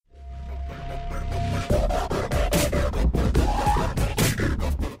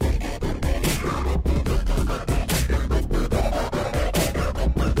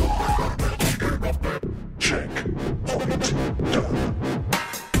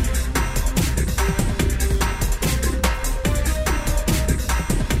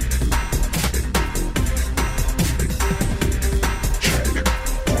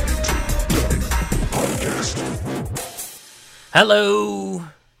Hello,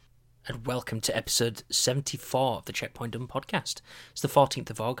 and welcome to episode 74 of the Checkpoint Done podcast. It's the 14th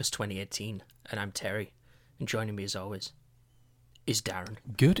of August 2018, and I'm Terry, and joining me as always is Darren.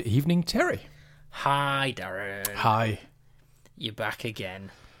 Good evening, Terry. Hi, Darren. Hi. You're back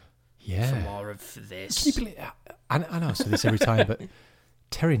again Yeah. for more of this. Can you believe, I know I say this every time, but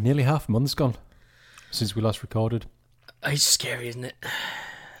Terry, nearly half a month's gone since we last recorded. It's scary, isn't it?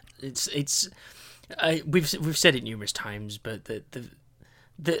 We've said it numerous times, but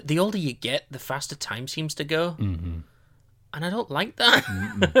the older you get, the faster time seems to go, and I don't like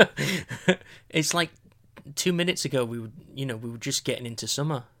that. It's like 2 minutes ago we were just getting into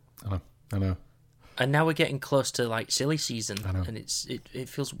summer. I know. And now we're getting close to like silly season, I know. and it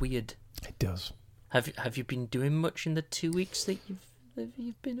feels weird. It does. Have you been doing much in the 2 weeks that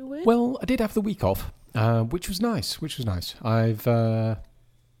you've been away? Well, I did have the week off, which was nice. I've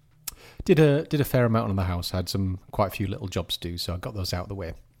did a fair amount on the house. I had quite a few little jobs to do, so I got those out of the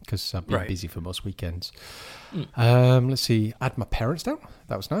way because I've been busy for most weekends. Let's see. I had my parents down.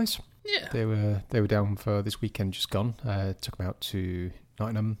 That was nice. Yeah. They were down for this weekend just gone. Took them out to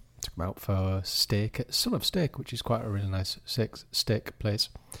Nottingham. Took them out for steak at Son of Steak, which is quite a really nice steak place.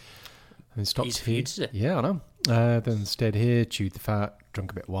 And stopped Easy for you to say. Yeah, I know. Then stayed here, chewed the fat,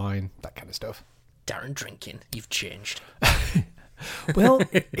 drunk a bit of wine, that kind of stuff. Darren drinking, you've changed. Well,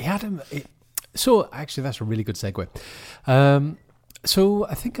 he had him. So actually, that's a really good segue. So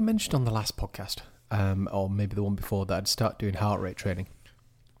I think I mentioned on the last podcast, or maybe the one before, that I'd start doing heart rate training.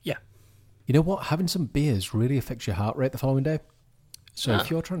 Yeah. You know what? Having some beers really affects your heart rate the following day. So if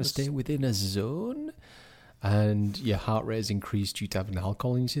you're trying to stay within a zone and your heart rate is increased due to having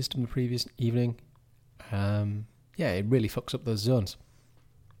alcohol in your system the previous evening, it really fucks up those zones.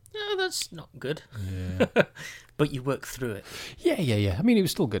 No, that's not good. Yeah. But you work through it. Yeah. I mean, it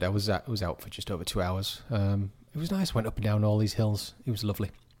was still good. I was out for just over 2 hours. It was nice. Went up and down all these hills. It was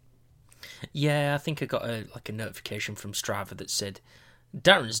lovely. Yeah, I think I got a notification from Strava that said,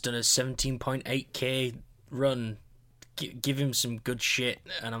 Darren's done a 17.8k run. Give him some good shit.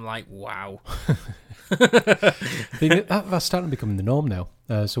 And I'm like, wow. That's starting to become the norm now.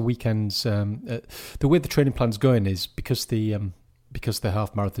 So weekends, the way the training plan's going is because the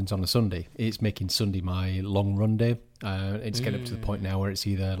half marathon's on a Sunday, it's making Sunday my long run day. It's getting up to the point now where it's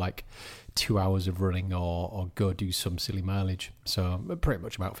either like 2 hours of running or go do some silly mileage. So pretty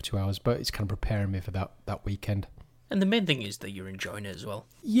much I'm out for 2 hours, but it's kind of preparing me for that weekend. And the main thing is that you're enjoying it as well.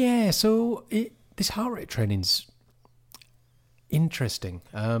 Yeah, so this heart rate training's interesting.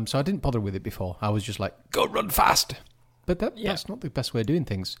 So I didn't bother with it before. I was just like, go run fast. But that's not the best way of doing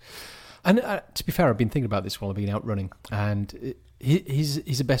things. And to be fair, I've been thinking about this while I've been out running, and he's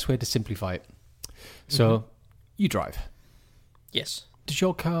the best way to simplify it. So you drive. Yes. Does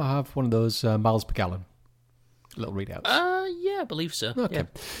your car have one of those miles per gallon little readouts? Yeah, I believe so. Okay.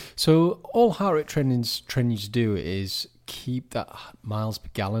 Yeah. So all heart rate training to do is keep that miles per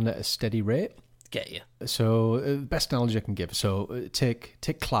gallon at a steady rate. Get you. So the best analogy I can give. So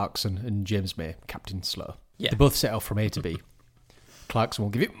take Clarkson and James May, Captain Slow. Yeah. They both set off from A to B. Clarkson will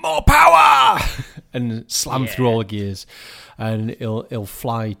give it more power and slam through all the gears, and he'll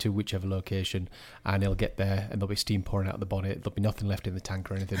fly to whichever location, and he'll get there, and there'll be steam pouring out of the bonnet. There'll be nothing left in the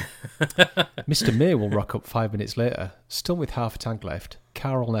tank or anything. Mr. May will rock up 5 minutes later, still with half a tank left.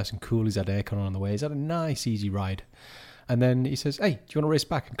 Car all nice and cool. He's had aircon on the way. He's had a nice, easy ride. And then he says, "Hey, do you want to race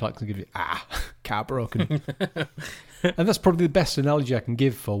back?" And Clarkson gives you, car broken. And that's probably the best analogy I can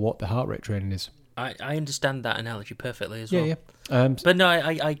give for what the heart rate training is. I understand that analogy perfectly as well. Yeah. But no,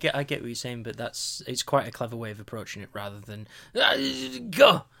 I get what you're saying, but it's quite a clever way of approaching it rather than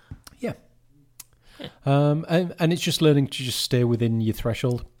go. Yeah. And it's just learning to just stay within your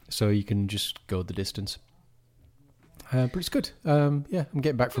threshold so you can just go the distance. But it's good. I'm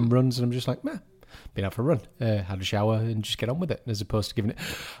getting back from runs and I'm just like, been out for a run, had a shower and just get on with it, as opposed to giving it,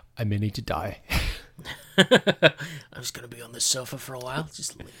 I may need to die. I'm just going to be on the sofa for a while.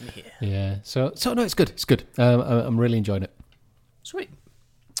 Just leave me here. Yeah. So no, it's good. It's good. I'm really enjoying it. Sweet.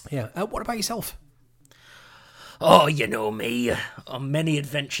 Yeah. What about yourself? Oh, you know me. On many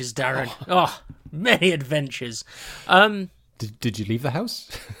adventures, Darren. Oh, many adventures. Did you leave the house?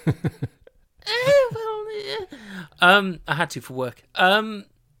 I had to for work.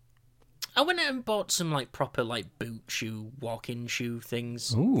 I went out and bought some like proper like boot shoe, walk-in shoe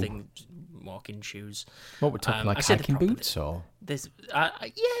things. Walk-in shoes. What we're talking, like hiking boots or? There's,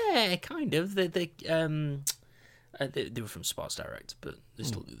 yeah, kind of. They were from Sports Direct, but they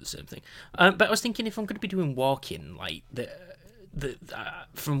still do the same thing. But I was thinking, if I'm going to be doing walking, like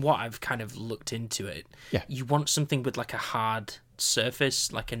from what I've kind of looked into it, you want something with like a hard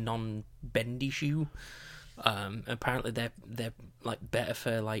surface, like a non-bendy shoe. Apparently they're like better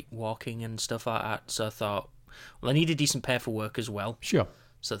for like walking and stuff like that. So I thought, well, I need a decent pair for work as well. Sure.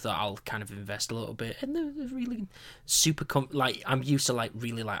 So I thought I'll kind of invest a little bit, and they're really super like I'm used to like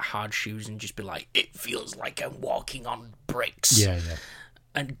really like hard shoes and just be like, it feels like I'm walking on bricks. Yeah.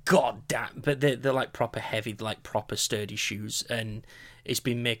 And god damn, but they're like proper heavy, like proper sturdy shoes, and it's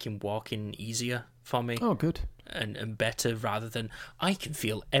been making walking easier for me. Oh, good. And better, rather than I can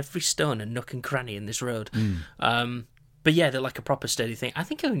feel every stone and nook and cranny in this road. But yeah, they're like a proper sturdy thing. I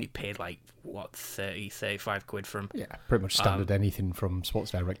think I only paid like, 35 quid for them. Yeah, pretty much standard. Anything from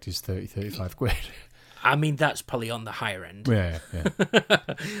Sports Direct is 35 quid. I mean, that's probably on the higher end. Yeah.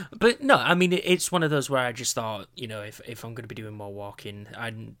 But no, I mean, it's one of those where I just thought, if I'm going to be doing more walking,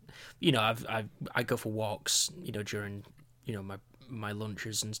 I go for walks, during, my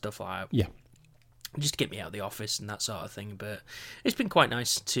lunches and stuff like that. Yeah. Just to get me out of the office and that sort of thing. But it's been quite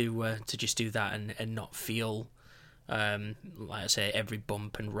nice to just do that and not feel, like I say, every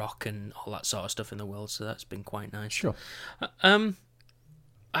bump and rock and all that sort of stuff in the world. So that's been quite nice. Sure.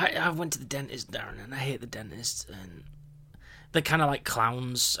 I went to the dentist, Darren, and I hate the dentist. And they're kind of like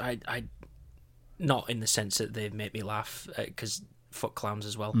clowns. I not in the sense that they make me laugh, because fuck clowns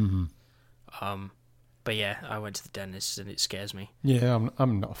as well. Mm-hmm. But yeah, I went to the dentist and it scares me. Yeah,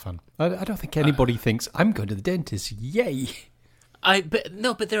 I'm not a fan. I don't think anybody thinks I'm going to the dentist. Yay!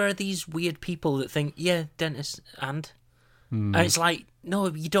 But there are these weird people that think, yeah, dentist and it's like, no,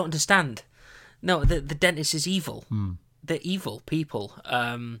 you don't understand. No, the dentist is evil. They're evil people.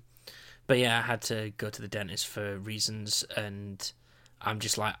 But yeah, I had to go to the dentist for reasons, and I'm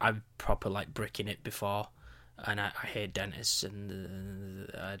just like, I'm proper like bricking it before. And I hate dentists, and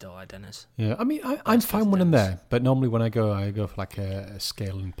I don't like dentists. Yeah, I mean, I'm fine when I'm there, but normally when I go for like a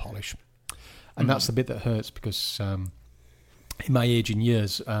scale and polish. And that's the bit that hurts, because in my aging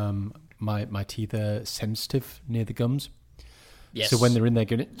years, my teeth are sensitive near the gums. Yes. So when they're in there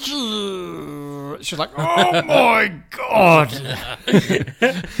going, it's just like, oh my God.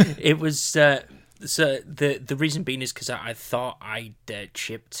 It was, so the reason being is because I thought I'd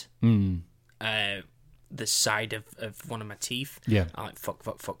chipped the side of one of my teeth. Yeah. I'm like,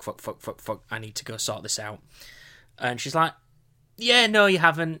 fuck. I need to go sort this out. And she's like, yeah, no, you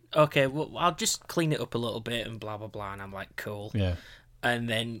haven't. Okay, well, I'll just clean it up a little bit and blah, blah, blah. And I'm like, cool. Yeah. And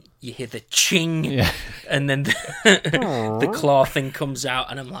then you hear the ching. Yeah. And then the claw thing comes out.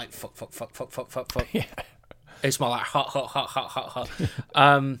 And I'm like, fuck. Yeah. It's more like hot.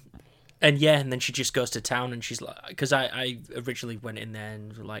 And yeah, and then she just goes to town, and she's like, because I originally went in there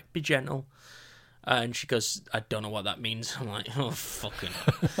and was like, be gentle. And she goes, I don't know what that means. I'm like, oh, fucking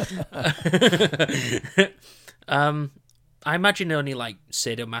I imagine only like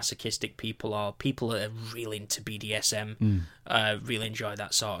sadomasochistic people or people that are really into BDSM really enjoy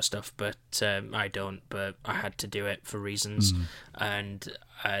that sort of stuff, but I don't. But I had to do it for reasons. And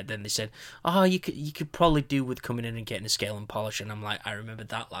then they said, oh, you could probably do with coming in and getting a scale and polish. And I'm like, I remember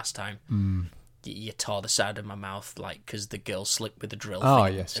that last time. You tore the side of my mouth, like, because the girl slipped with the drill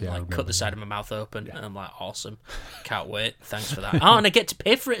thing, yes, and yeah, like cut the side of my mouth open, Yeah. and I'm like, awesome, can't wait, thanks for that. Oh, and I get to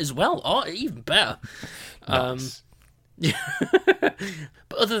pay for it as well. Oh, even better. Nice.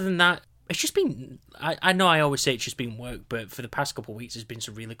 But other than that, it's just been. I know I always say it's just been work, but for the past couple of weeks, there's been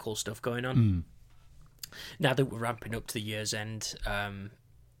some really cool stuff going on. Now that we're ramping up to the year's end,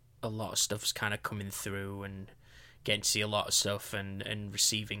 a lot of stuff's kind of coming through, and getting to see a lot of stuff and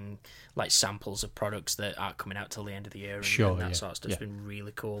receiving like samples of products that aren't coming out till the end of the year, and that sort of stuff's been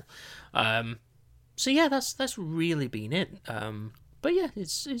really cool. So yeah, that's really been it. But yeah,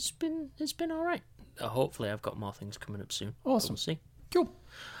 it's been all right. Hopefully, I've got more things coming up soon. Awesome. We'll see. Cool.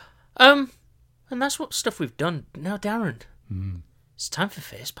 And that's what stuff we've done. Now, Darren, it's time for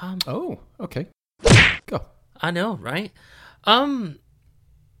Facepalm. Oh, okay. Go. I know, right?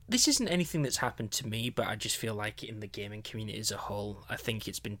 This isn't anything that's happened to me, but I just feel like in the gaming community as a whole, I think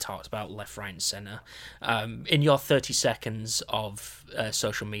it's been talked about left, right, and centre. In your 30 seconds of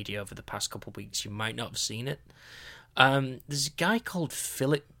social media over the past couple of weeks, you might not have seen it. There's a guy called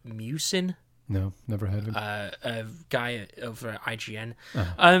Philip Musin. No, never heard of him. A guy over at IGN.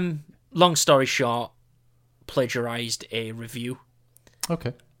 Uh-huh. Long story short, plagiarised a review.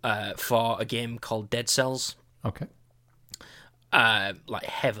 Okay. For a game called Dead Cells. Okay. Like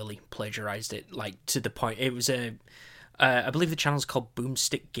heavily plagiarized it, like to the point it was I believe the channel's called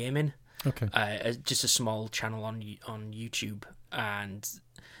Boomstick Gaming. Okay. Just a small channel on YouTube, and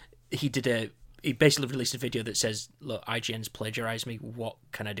he basically released a video that says, look, IGN's plagiarized me, what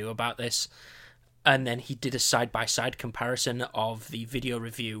can I do about this? And then he did a side-by-side comparison of the video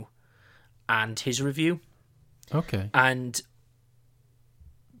review and his review. Okay. And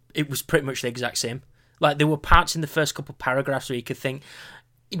it was pretty much the exact same. Like, there were parts in the first couple paragraphs where you could think,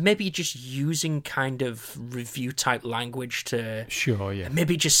 maybe you're just using kind of review-type language to... Sure, yeah.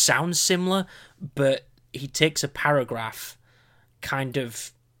 Maybe it just sounds similar, but he takes a paragraph, kind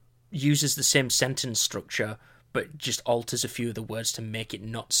of uses the same sentence structure, but just alters a few of the words to make it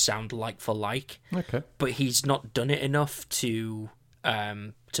not sound like for like. Okay. But he's not done it enough to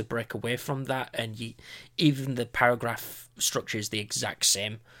break away from that, and even the paragraph structure is the exact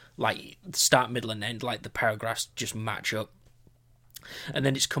same. Like, start, middle, and end, like the paragraphs just match up. And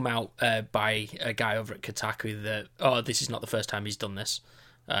then it's come out by a guy over at Kotaku that, this is not the first time he's done this.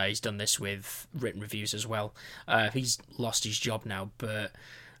 He's done this with written reviews as well. He's lost his job now, but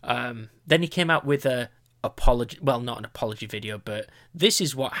then he came out with a apology. Well, not an apology video, but this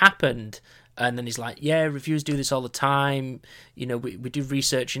is what happened. And then he's like, yeah, reviewers do this all the time. You know, we do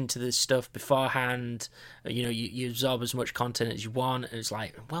research into this stuff beforehand. You know, you absorb as much content as you want. And it's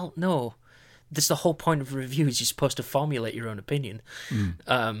like, well, no. That's the whole point of a review, is you're supposed to formulate your own opinion.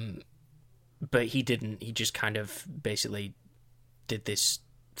 But he didn't. He just kind of basically did this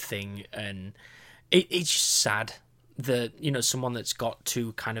thing. And it's just sad that, you know, someone that's got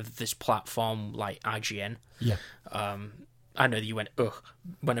to kind of this platform like IGN. Yeah. I know that you went, ugh,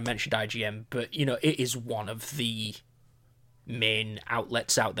 when I mentioned IGN, but, you know, it is one of the main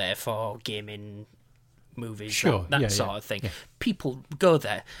outlets out there for gaming, movies, sure, that sort of thing. Yeah. People go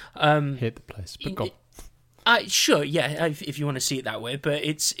there. Hate the place, but go. Sure, yeah, if you want to see it that way, but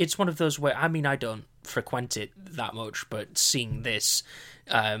it's one of those where, I mean, I don't frequent it that much, but seeing this,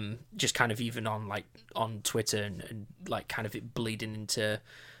 just kind of even on Twitter and like kind of it bleeding into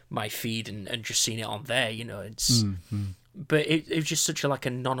my feed and just seeing it on there, you know, it's... But it's just such a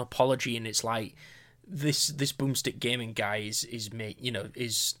non-apology, and it's like this Boomstick Gaming guy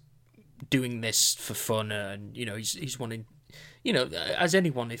is doing this for fun, and you know he's wanting, you know, as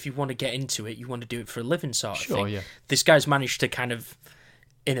anyone, if you want to get into it, you want to do it for a living sort of thing. Yeah. This guy's managed to kind of,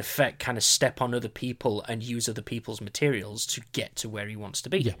 in effect, kind of step on other people and use other people's materials to get to where he wants to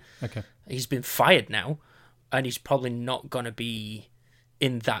be. Yeah. Okay. He's been fired now, and he's probably not going to be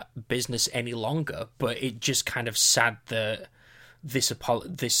in that business any longer, but it just kind of sad that this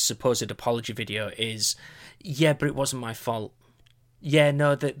supposed apology video is, yeah, but it wasn't my fault. Yeah,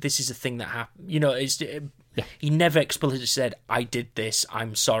 no, that this is a thing that happened. You know, he never explicitly said, I did this,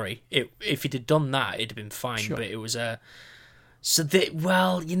 I'm sorry. If he'd have done that, it'd have been fine, sure. But it was this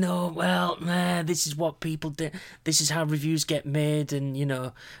is what people do. This is how reviews get made, and, you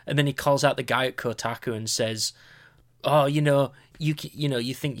know, and then he calls out the guy at Kotaku and says, oh, you know, you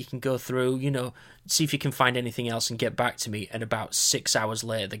think you can go through, you know, see if you can find anything else and get back to me. And about 6 hours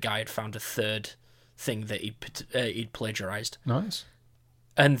later, the guy had found a third thing that he'd plagiarized. Nice.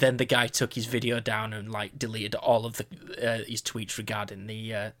 And then the guy took his video down and deleted all of his tweets regarding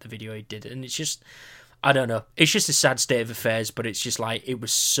the video he did. And it's just, I don't know. It's just a sad state of affairs, but it's just it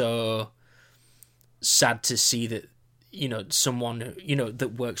was so sad to see that, you know, someone, you know,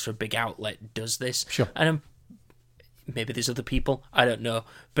 that works for a big outlet does this. Sure. And maybe there's other people, I don't know,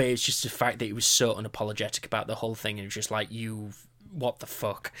 but it's just the fact that he was so unapologetic about the whole thing, and it's just what the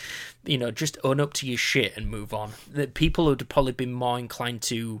fuck, you know, just own up to your shit and move on. That people would have probably been more inclined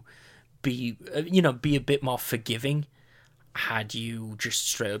to be a bit more forgiving had you just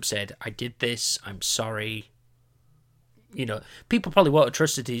straight up said, I did this, I'm sorry. You know, people probably won't have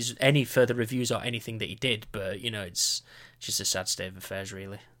trusted any further reviews or anything that he did, but, you know, it's just a sad state of affairs,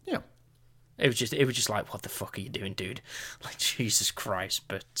 really. Yeah. It was just like, what the fuck are you doing, dude? Like, Jesus Christ.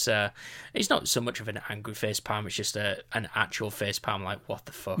 But it's not so much of an angry facepalm, it's just an actual facepalm, like, what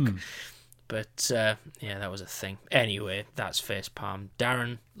the fuck? But, yeah, that was a thing. Anyway, that's facepalm.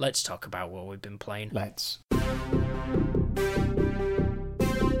 Darren, let's talk about what we've been playing. Let's.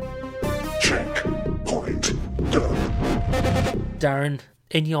 Checkpoint done. Darren,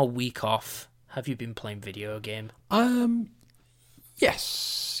 in your week off, have you been playing video game?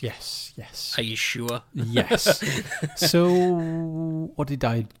 Yes. Are you sure? Yes. So, what did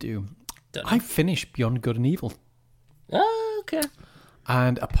I do? I finished Beyond Good and Evil. Oh, okay.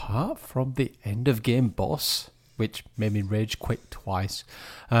 And apart from the end of game boss, which made me rage quit twice,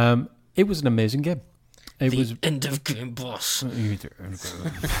 it was an amazing game. End of game boss. I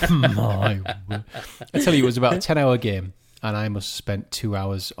tell you, it was about a 10-hour game, and I must have spent 2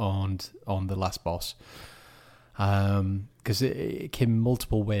 hours on the last boss. Because it came in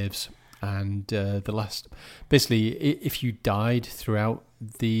multiple waves, and the last, basically, if you died throughout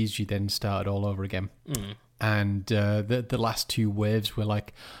these, you then started all over again. And the last two waves were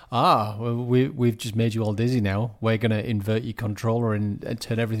like, we've just made you all dizzy now. We're going to invert your controller and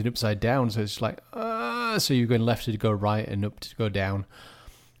turn everything upside down. So it's like, so you're going left to go right and up to go down.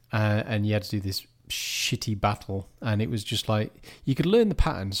 And you had to do this shitty battle, and it was just like you could learn the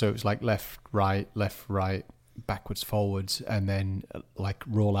pattern. So it was like left, right, backwards, forwards, and then like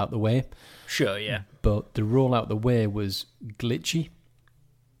roll out the way. Sure, yeah. But the roll out the way was glitchy.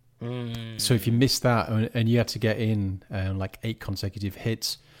 So if you missed that, and you had to get in like 8 consecutive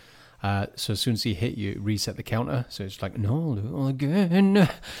hits, so as soon as he hit you, it reset the counter. So it's like, no, do it all again.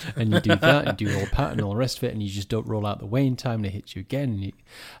 And you do that, and do the whole pattern and all the rest of it, and you just don't roll out the way in time, and it hits you again.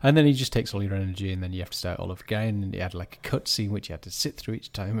 And then he just takes all your energy, and then you have to start all over again. And he had like a cutscene which you had to sit through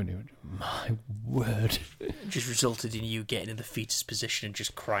each time, and it was, my word. It just resulted in you getting in the fetus position and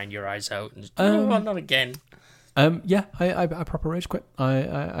just crying your eyes out. And just, oh, not again. Yeah, I proper rage quit.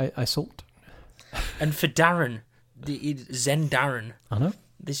 I sulked. And for Darren, Zen Darren, I know.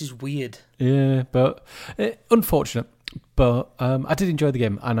 This is weird. Yeah, but unfortunate. But I did enjoy the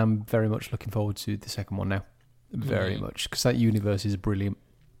game, and I'm very much looking forward to the second one now. Very much, because that universe is brilliant.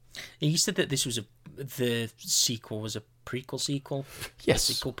 You said that this was the sequel was a prequel sequel? Yes.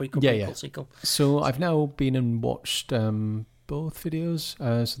 Prequel, sequel. So I've now been and watched both videos.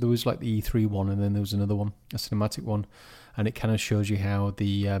 So there was like the E3 one, and then there was another one, a cinematic one, and it kind of shows you how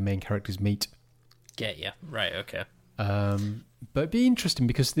the main characters meet. Get ya. Right, okay. But it'd be interesting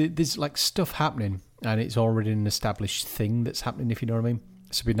because there's like stuff happening, and it's already an established thing that's happening, if you know what I mean.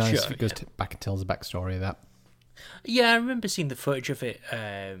 So it'd be nice if it goes back and tells the backstory of that. Yeah, I remember seeing the footage of it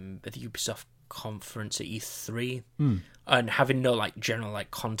at the Ubisoft conference at E3, and having no like general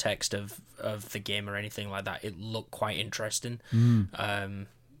like context of the game or anything like that. It looked quite interesting.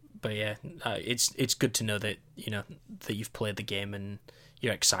 But yeah, it's good to know that that you've played the game and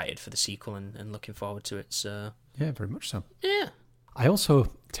you're excited for the sequel and looking forward to it. So yeah, very much so. Yeah. I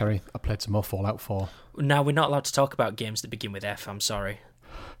also, Terry, I played some more Fallout 4. Now we're not allowed to talk about games that begin with F. I'm sorry.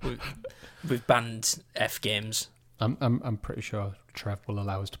 We've banned F games. I'm pretty sure Trev will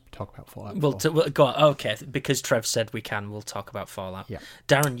allow us to talk about Fallout 4. We'll go on. Okay, because Trev said we can, we'll talk about Fallout. Yeah.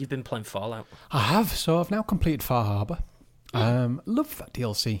 Darren, you've been playing Fallout. I have. So I've now completed Far Harbor. Love that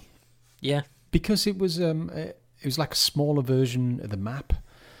DLC. Yeah. Because it was like a smaller version of the map.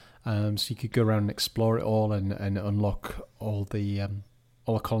 So you could go around and explore it all and unlock all the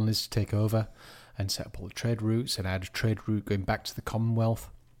colonies to take over and set up all the trade routes. And I had a trade route going back to the Commonwealth.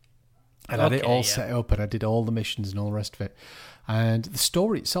 And I had it all set up, and I did all the missions and all the rest of it. And the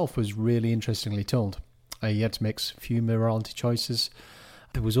story itself was really interestingly told. You had to make a few morality choices.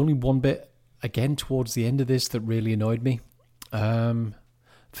 There was only one bit, again, towards the end of this that really annoyed me.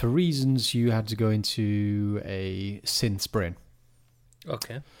 For reasons, you had to go into a synth's brain.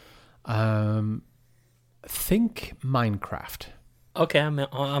 Okay. Think Minecraft. Okay, I'm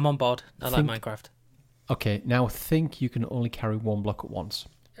on board. I like Minecraft. Okay, now think you can only carry one block at once.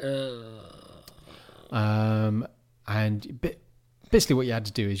 And basically what you had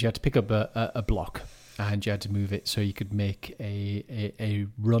to do is you had to pick up a block, and you had to move it so you could make a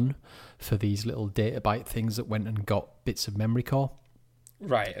run for these little data byte things that went and got bits of memory core.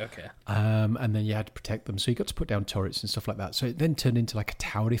 Right, okay. And then you had to protect them. So you got to put down turrets and stuff like that. So it then turned into like a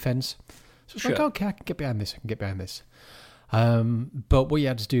tower defense. So it's like, okay, I can get behind this. But what you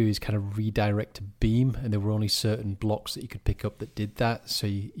had to do is kind of redirect a beam, and there were only certain blocks that you could pick up that did that, so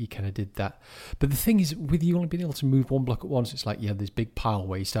you kind of did that. But the thing is, with you only being able to move one block at once, it's like you had this big pile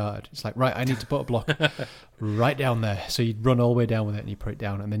where you started. It's like, right, I need to put a block right down there. So you'd run all the way down with it, and you put it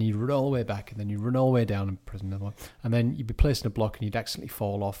down, and then you'd run all the way back, and then you'd run all the way down and press another one. And then you'd be placing a block, and you'd accidentally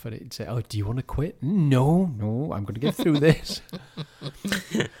fall off, and it'd say, oh, do you want to quit? No, I'm going to get through this.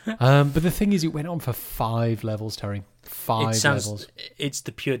 But the thing is, it went on for 5 levels, Terry. 5 levels. It's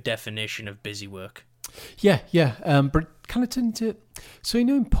the pure definition of busy work. Yeah. But it kind of turned into... So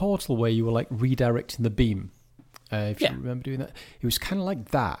in Portal where you were like redirecting the beam, if you remember doing that, it was kind of like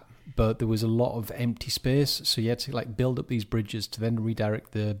that, but there was a lot of empty space, so you had to like build up these bridges to then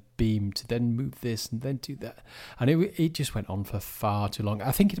redirect the beam, to then move this and then do that. And it just went on for far too long.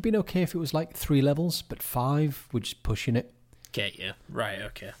 I think it'd been okay if it was like 3 levels, but 5 were just pushing it. Get you. Right,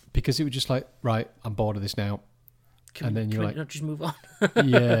 okay. Because it was just like, right, I'm bored of this now. Can we not just move on?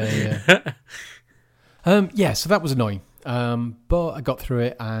 Yeah. So that was annoying. But I got through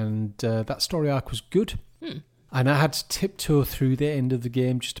it, and that story arc was good. And I had to tiptoe through the end of the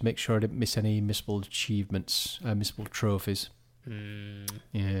game just to make sure I didn't miss any missable achievements, missable trophies.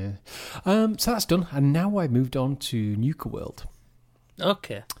 Yeah. So that's done. And now I moved on to Nuka World.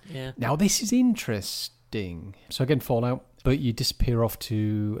 Okay, yeah. Now this is interesting. So again, Fallout, but you disappear off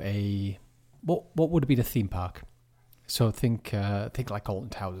to a... What would be the theme park? So think like Alton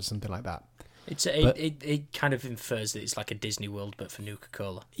Towers or something like that. It kind of infers that it's like a Disney World, but for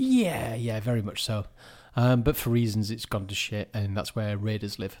Nuka-Cola. Yeah, very much so. But for reasons, it's gone to shit, and that's where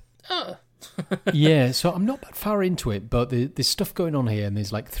raiders live. Oh, Yeah, so I'm not that far into it, but there's stuff going on here, and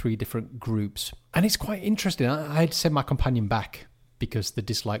there's like 3 different groups, and it's quite interesting. I had to send my companion back because they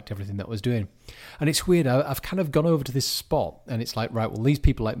disliked everything that I was doing, and it's weird. I've kind of gone over to this spot, and it's like, right, well, these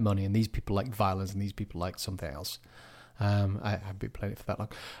people like money, and these people like violence, and these people like something else. I've been playing it for that long.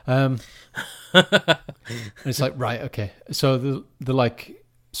 And it's like, right, okay. So they're like,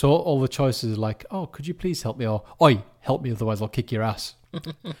 so all the choices are like, oh, could you please help me? Or, oi, help me, otherwise I'll kick your ass.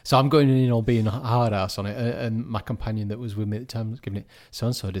 So I'm going in all being a hard ass on it. And my companion that was with me at the time was giving it,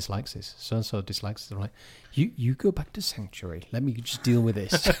 so-and-so dislikes this, so-and-so dislikes this. I'm like, you go back to Sanctuary. Let me just deal with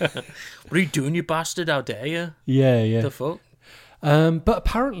this. What are you doing, you bastard? How dare you? Yeah. The fuck? But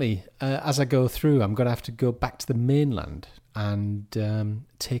apparently, as I go through, I'm going to have to go back to the mainland and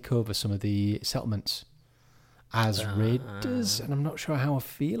take over some of the settlements as raiders, and I'm not sure how I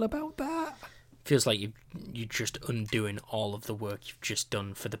feel about that. Feels like you're just undoing all of the work you've just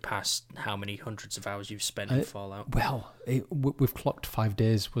done for the past how many hundreds of hours you've spent in Fallout. Well, we've clocked 5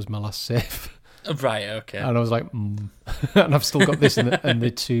 days was my last save. Right, okay. And I was like, and I've still got this and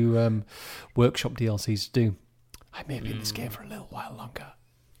the 2 workshop DLCs to do. I may be in this game for a little while longer.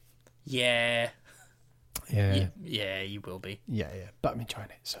 Yeah. Yeah. Yeah, you will be. Yeah. But I'm enjoying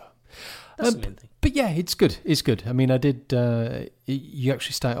it, so. That's the main thing. But yeah, it's good. It's good. I mean, I did. You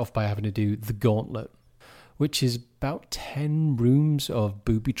actually start off by having to do the Gauntlet, which is about 10 rooms of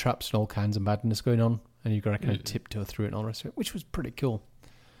booby traps and all kinds of madness going on, and you've got to kind of tiptoe through it and all the rest of it, which was pretty cool.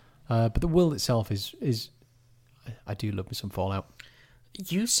 But the world itself is I do love me some Fallout.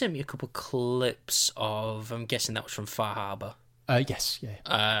 You sent me a couple clips of. I'm guessing that was from Far Harbor. Yes,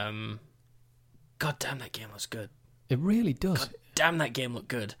 yeah. God damn, that game looks good. It really does. God damn, that game looked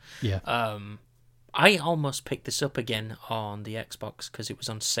good. Yeah. I almost picked this up again on the Xbox because it was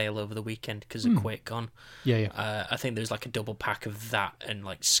on sale over the weekend because of QuakeCon. Yeah. I think there's like a double pack of that and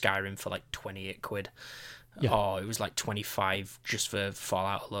like Skyrim for like 28 quid. Yeah. Oh, it was like 25 just for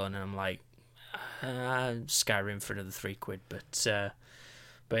Fallout alone, and I'm like, Skyrim for another 3 quid. But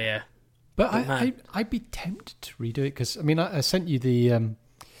yeah. But I'd be tempted to redo it because I mean I sent you the.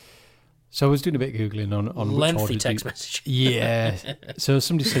 So I was doing a bit of Googling on lengthy text message. Yeah. So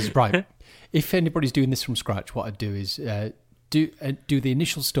somebody says, right, if anybody's doing this from scratch, what I'd do is do the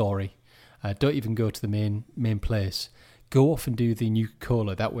initial story. Don't even go to the main place. Go off and do the Nuka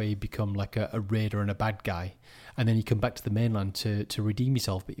Cola. That way you become like a raider and a bad guy. And then you come back to the mainland to redeem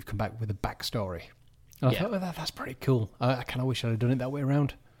yourself, but you've come back with a backstory. And I thought, well, that's pretty cool. I kind of wish I'd have done it that way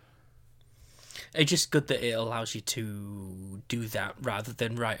around. It's just good that it allows you to do that rather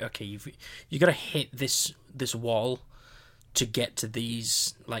than, right, okay, you got to hit this wall to get to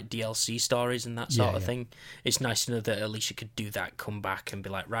these like DLC stories and that sort of thing. It's nice to know that at least you could do that, come back and be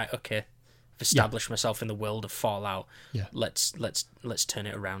like, right, okay, I've established myself in the world of Fallout. Yeah. Let's turn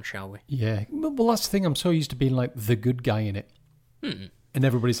it around, shall we? Yeah. Well, that's the thing. I'm so used to being like the good guy in it. And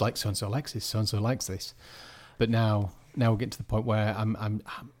everybody's like, so-and-so likes this, so-and-so likes this. But now we're getting to the point where I'm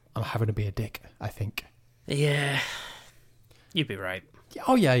having to be a dick, I think. Yeah. You'd be right.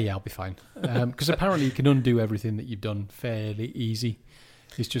 Oh, yeah, I'll be fine. Because apparently you can undo everything that you've done fairly easy.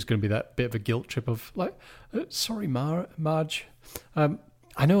 It's just going to be that bit of a guilt trip of, like, sorry, Marge.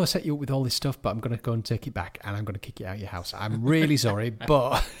 I know I set you up with all this stuff, but I'm going to go and take it back, and I'm going to kick it out of your house. I'm really sorry,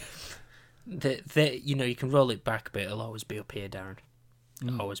 but... you can roll it back, but it'll always be up here, Darren.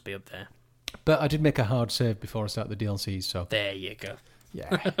 It'll always be up there. But I did make a hard save before I start the DLCs, so... There you go.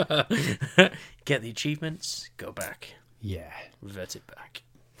 Yeah. Get the achievements, go back. Yeah. Revert it back.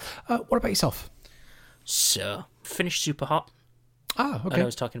 What about yourself? So, finished Super Hot. Ah, okay. I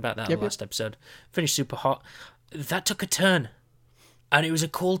was talking about that in the last episode. Finished Super Hot. That took a turn. And it was a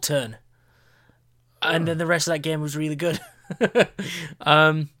cool turn. And then the rest of that game was really good. It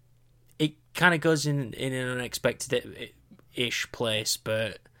kind of goes in an unexpected-ish place,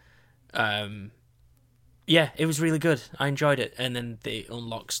 but... yeah, it was really good. I enjoyed it. And then it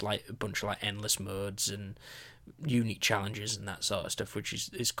unlocks like a bunch of like endless modes and unique challenges and that sort of stuff, which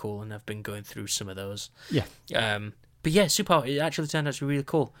is cool. And I've been going through some of those. Yeah. But yeah, Super Hot, it actually turned out to be really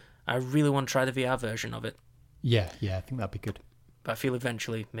cool. I really want to try the VR version of it. Yeah, I think that'd be good. But I feel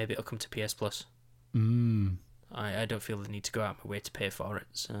eventually maybe it'll come to PS Plus. I don't feel the need to go out my way to pay for it.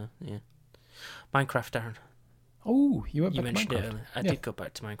 So yeah. Minecraft, Darren. Oh, you mentioned it earlier. I did go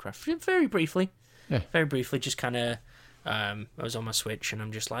back to Minecraft very briefly. Yeah. Very briefly, just kind of, I was on my Switch and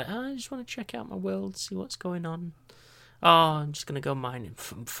I'm just like, I just want to check out my world, see what's going on. Oh, I'm just going to go mining.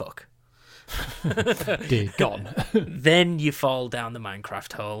 Fuck. Dear God. Then you fall down the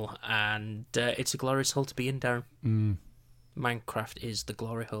Minecraft hole, and it's a glorious hole to be in, Darren. Minecraft is the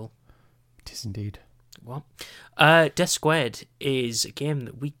glory hole. It is indeed. What? Death Squared is a game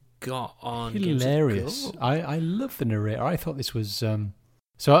that we got on Hilarious. Games with Gold. I love the narrator. I thought this was...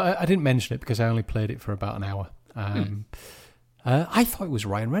 So I didn't mention it because I only played it for about an hour. I thought it was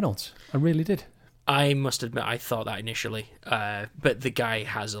Ryan Reynolds. I really did. I must admit, I thought that initially, but the guy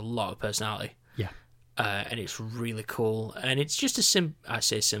has a lot of personality. Yeah. And it's really cool. And it's just I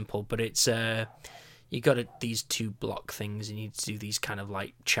say simple, but it's you got these 2 block things, and you need to do these kind of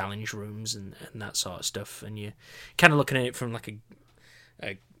like challenge rooms and that sort of stuff. And you're kind of looking at it from like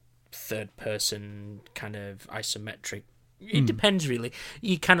a third person kind of isometric. It depends, really.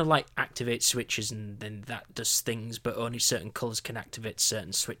 You kind of like activate switches, and then that does things, but only certain colours can activate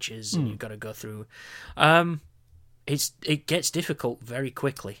certain switches, and you've got to go through. It gets difficult very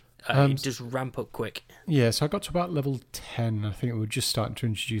quickly. It does ramp up quick. Yeah, so I got to about level 10. I think we were just starting to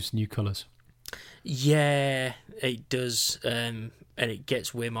introduce new colours. Yeah, it does, and it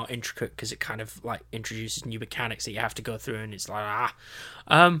gets way more intricate because it kind of like introduces new mechanics that you have to go through, and it's like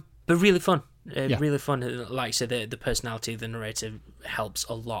but really fun. Really fun. Like I said, the personality of the narrator helps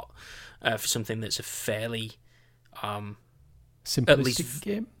a lot for something that's a fairly simplistic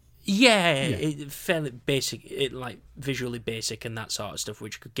game. Fairly basic, like visually basic and that sort of stuff,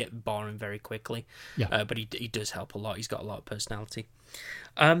 which could get boring very quickly. Yeah, but he does help a lot. He's got a lot of personality.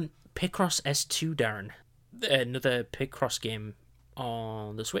 Picross S2, Darren, another Picross game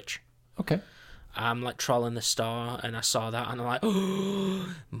on the Switch. Okay. I'm like trolling the store, and I saw that, and I'm like,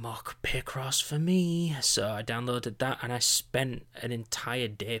 oh, mock Picross for me. So I downloaded that, and I spent an entire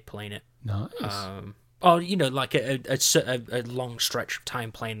day playing it. Nice. Like a long stretch of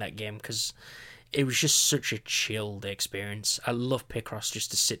time playing that game, because it was just such a chilled experience. I love Picross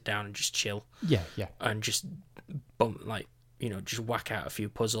just to sit down and just chill. Yeah. And just just whack out a few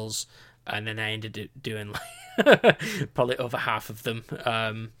puzzles, and then I ended up doing like probably over half of them.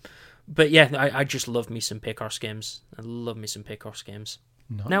 But yeah, I just love me some Picross games. I love me some Picross games.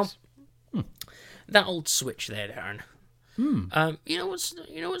 Nice. Now, that old Switch there, Darren. You know what's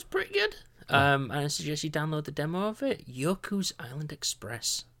pretty good? And I suggest you download the demo of it. Yoku's Island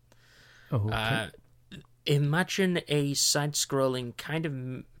Express. Oh, okay. Imagine a side-scrolling kind of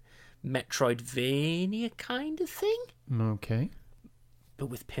Metroidvania kind of thing. Okay. But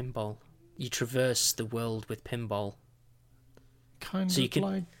with pinball. You traverse the world with pinball. Kind of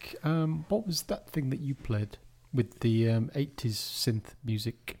like, what was that thing that you played with the 80s synth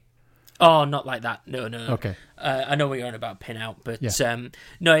music? Oh, not like that. No. Okay. I know what you're on about, Pin Out, but yeah.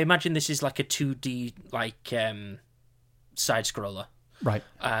 No, imagine this is like a 2D like side-scroller. Right.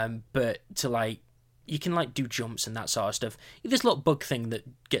 But to like, you can like do jumps and that sort of stuff. This little bug thing that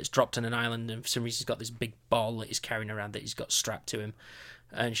gets dropped on an island, and for some reason he's got this big ball that he's carrying around that he's got strapped to him.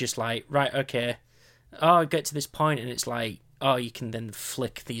 And it's just like, right, okay. Oh, I get to this point, and it's like, oh, you can then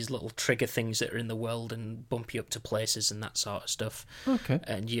flick these little trigger things that are in the world and bump you up to places and that sort of stuff. Okay.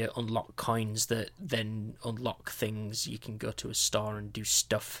 And you unlock coins that then unlock things. You can go to a store and do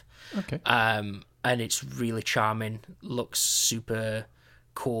stuff. Okay. And it's really charming. Looks super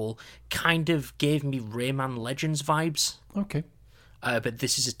cool. Kind of gave me Rayman Legends vibes. Okay. But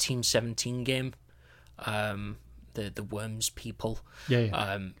this is a Team 17 game. The Worms people.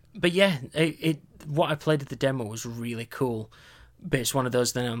 Yeah. But yeah, what I played at the demo was really cool. But it's one of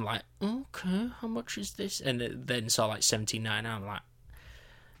those, then I'm like, okay, how much is this? And then saw like $17.99, and I'm like,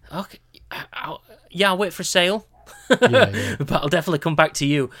 okay, I'll wait for a sale. Yeah. But I'll definitely come back to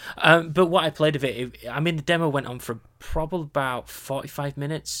you. But what I played of it, the demo went on for probably about 45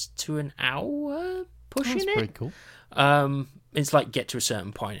 minutes to an hour, pushing That's pretty cool. It's like get to a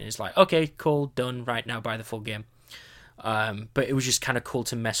certain point, and it's like, okay, cool, done, right now, buy the full game. But it was just kind of cool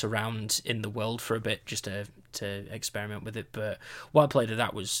to mess around in the world for a bit, just to experiment with it. But what I played of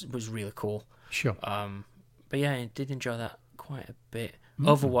that was really cool. Sure. But yeah, I did enjoy that quite a bit.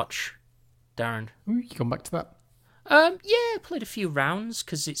 Overwatch, Darren. Ooh, you come back to that? Yeah, I played a few rounds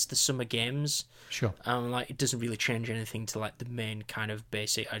because it's the summer games. Sure. Like it doesn't really change anything to like the main kind of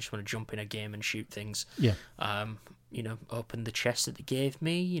basic. I just want to jump in a game and shoot things. Yeah. Open the chest that they gave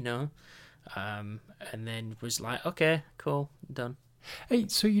me. And then was like, okay, cool, done. Hey,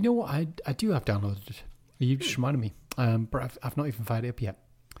 so you know what I do have downloaded? You just reminded me, but I've not even fired it up yet.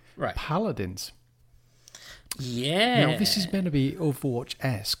 Right. Paladins. Yeah. Now, this is meant to be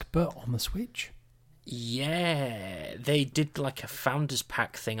Overwatch-esque, but on the Switch. Yeah. They did like a Founders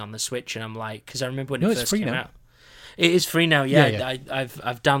Pack thing on the Switch, and I'm like, because I remember when it it's first free came now. out. It is free now, yeah. Yeah.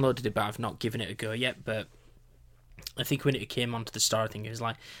 I've downloaded it, but I've not given it a go yet, but I think when it came onto the Star, I think it was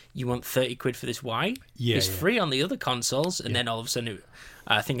like, you want 30 quid for this? Why? Yeah, it's yeah. free on the other consoles. And then all of a sudden,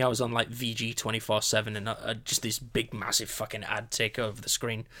 I think I was on like VG 24/7, and just this big, massive fucking ad take over the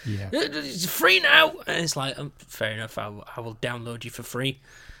screen. Yeah. It's free now. And it's like, fair enough. I will download you for free.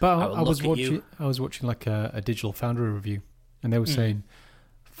 But I will I was look at you. watching like a Digital Foundry review, and they were saying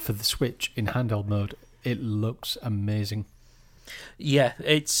for the Switch in handheld mode, it looks amazing. Yeah,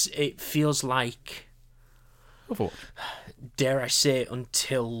 it feels like, Overwatch. dare I say,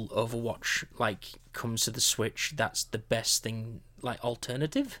 until Overwatch like comes to the Switch, that's the best thing, like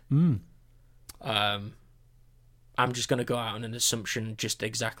alternative. I'm just gonna go out on an assumption, just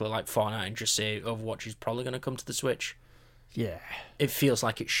exactly like Fortnite, and just say Overwatch is probably gonna come to the Switch. Yeah. It feels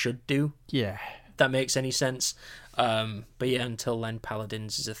like it should do. Yeah. If that makes any sense. But yeah, until then,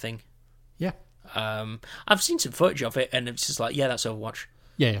 Paladins is a thing. Yeah. I've seen some footage of it, and it's just like, yeah, that's Overwatch.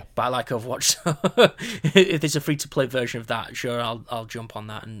 Yeah. But I like Overwatch, so if there's a free-to-play version of that, sure, I'll jump on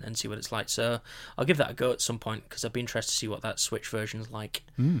that and see what it's like. So I'll give that a go at some point, because I'd be interested to see what that Switch version's like.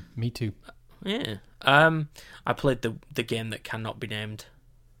 Me too. Yeah. I played the game that cannot be named.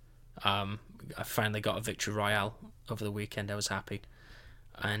 I finally got a Victory Royale over the weekend. I was happy.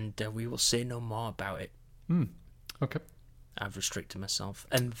 And we will say no more about it. Okay. I've restricted myself.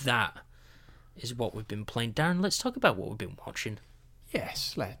 And that is what we've been playing. Darren, let's talk about what we've been watching.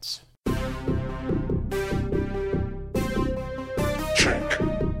 Yes, let's.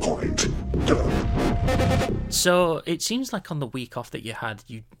 Checkpoint done. So it seems like on the week off that you had,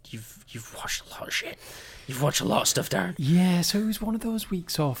 you've watched a lot of shit. You've watched a lot of stuff, Darren. Yeah, so it was one of those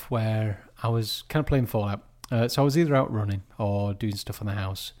weeks off where I was kind of playing Fallout. So I was either out running or doing stuff on the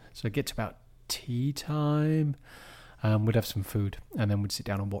house. So I'd get to about tea time, we'd have some food, and then we'd sit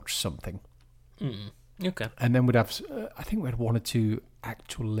down and watch something. Okay. And then we'd have, I think we had 1 or 2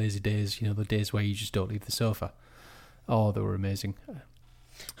 actual lazy days, you know, the days where you just don't leave the sofa. Oh, they were amazing.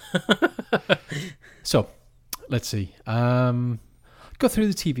 So, let's see. Go through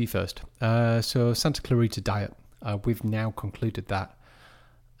the TV first. So, Santa Clarita Diet. We've now concluded that.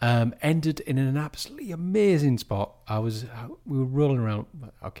 Ended in an absolutely amazing spot. We were rolling around.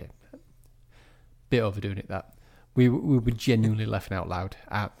 Okay, bit overdoing it. That we were genuinely laughing out loud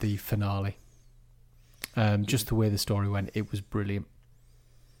at the finale. Just the way the story went, it was brilliant.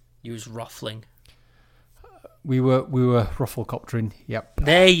 You was ruffling. We were rufflecoptering. Yep.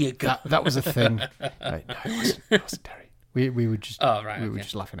 There you go. That was a thing. No, it wasn't Terry. We were just. Oh, right, We were okay.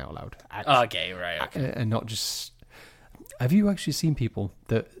 just laughing out loud. Okay, right. Okay. And not just. Have you actually seen people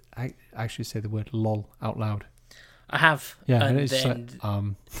that actually say the word "lol" out loud? I have. Yeah, and it's then like,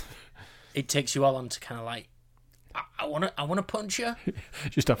 it takes you all on to kind of like, I wanna punch you,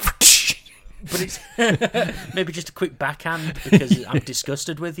 just a. but it's maybe just a quick backhand because I'm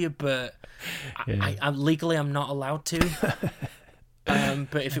disgusted with you, but Yeah. I'm legally I'm not allowed to.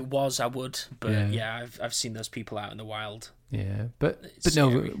 But if it was, I would. But yeah, I've seen those people out in the wild. Yeah, but It's no,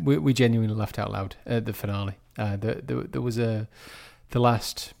 scary. we genuinely laughed out loud at the finale. There was the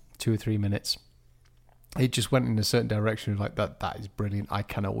last 2 or 3 minutes. It just went in a certain direction. Like that is brilliant. I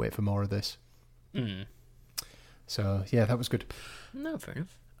cannot wait for more of this. So yeah, that was good. No, fair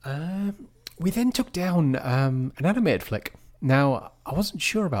enough. We then took down an animated flick. Now I wasn't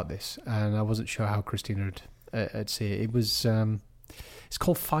sure about this, and I wasn't sure how Christina would say it. It was it's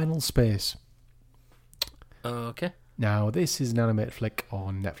called Final Space. Okay. Now this is an animated flick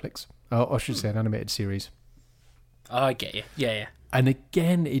on Netflix. Or I should say an animated series. Oh, I get you. Yeah. And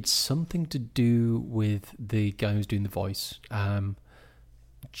again, it's something to do with the guy who's doing the voice.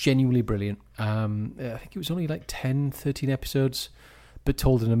 Genuinely brilliant. I think it was only like 10, 13 episodes, but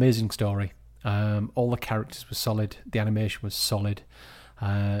told an amazing story. All the characters were solid. The animation was solid.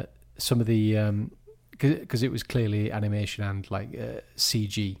 Some of the... Because it was clearly animation and like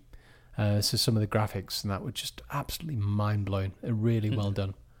CG. So some of the graphics and that were just absolutely mind-blowing and really well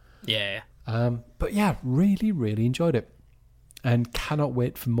done. Yeah. But yeah, really, really enjoyed it. And cannot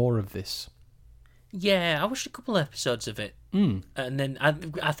wait for more of this. Yeah, I watched a couple of episodes of it, and then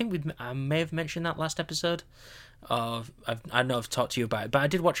I think I may have mentioned that last episode. I know I've talked to you about it, but I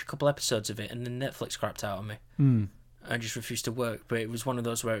did watch a couple episodes of it, and then Netflix crapped out on me. I just refused to work. But it was one of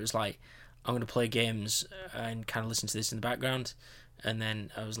those where it was like, I'm going to play games and kind of listen to this in the background, and then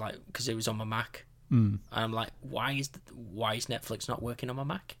I was like, because it was on my Mac, and I'm like, why is Netflix not working on my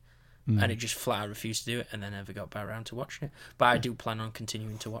Mac? And it just flat out refused to do it, and then never got back around to watching it. But I do plan on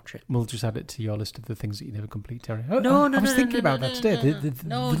continuing to watch it. We'll just add it to your list of the things that you never complete, Terry. No, I was thinking about that today. The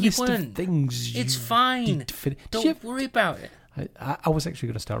No, you list weren't. of things It's you fine. did finish. Don't worry about it. I was actually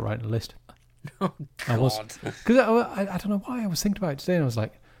going to start writing a list. Oh, I was God. because I don't know why I was thinking about it today, and I was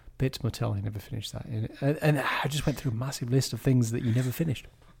like, Bates Motel, you never finished that. And I just went through a massive list of things that you never finished.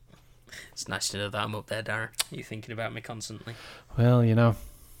 It's nice to know that I'm up there, Darren. You're thinking about me constantly. Well, you know.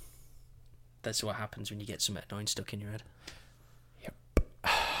 That's what happens when you get something annoying stuck in your head. Yep.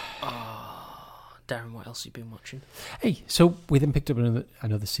 Oh, Darren, what else have you been watching? Hey, so we then picked up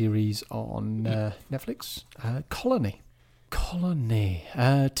another series on Netflix, Colony.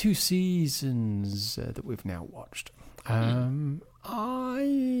 2 seasons that we've now watched.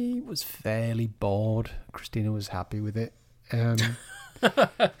 I was fairly bored. Christina was happy with it.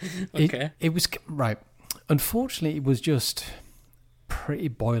 Okay. It was right. Unfortunately, it was just pretty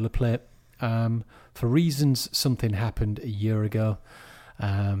boilerplate. For reasons, something happened a year ago.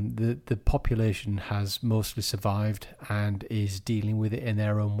 The population has mostly survived and is dealing with it in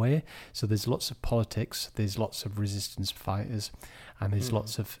their own way. So there's lots of politics, there's lots of resistance fighters, and there's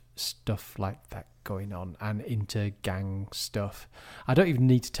lots of stuff like that going on, and inter-gang stuff. I don't even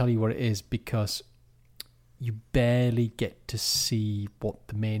need to tell you what it is because you barely get to see what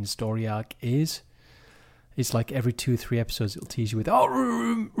the main story arc is. It's like every 2 or 3 episodes it'll tease you with,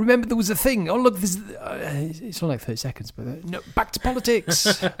 remember there was a thing. Oh, look, this. It's only like 30 seconds, but no, back to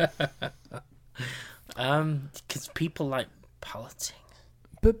politics. Because people like politics.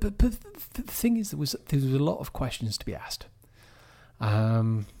 But the thing is, there was a lot of questions to be asked,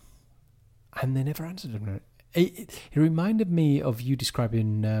 and they never answered them. It reminded me of you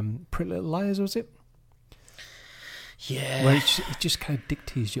describing Pretty Little Liars, was it? Yeah. Where it just kind of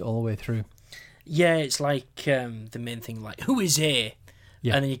dictates you all the way through. Yeah, it's like the main thing, like, who is here?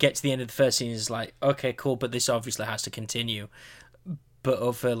 Yeah. And then you get to the end of the first scene, it's like, okay, cool, but this obviously has to continue. But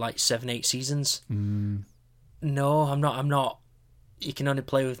over like 7-8 seasons? No, I'm not. You can only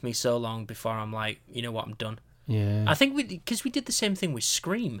play with me so long before I'm like, you know what, I'm done. Yeah. I think because we did the same thing with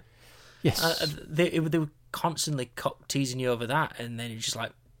Scream. Yes. They were constantly teasing you over that, and then you're just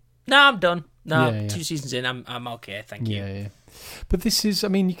like, no, I'm done. No, 2 seasons in, I'm okay, thank you. Yeah. But this is, I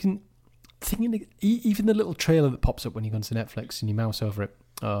mean, you can... even the little trailer that pops up when you go onto Netflix and you mouse over it,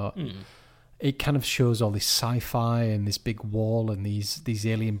 it kind of shows all this sci-fi and this big wall and these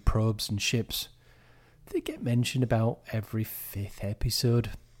alien probes and ships. They get mentioned about every 5th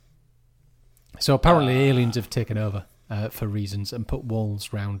episode. So apparently aliens have taken over for reasons and put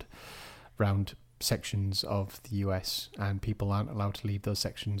walls round sections of the US, and people aren't allowed to leave those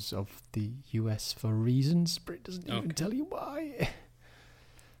sections of the US for reasons, but it doesn't even tell you why.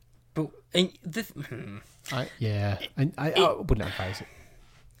 But I wouldn't advise it.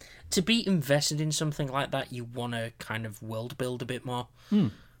 To be invested in something like that, you want to kind of world build a bit more.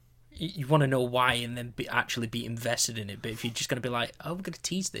 You want to know why, and then actually be invested in it. But if you're just going to be like, oh, we're going to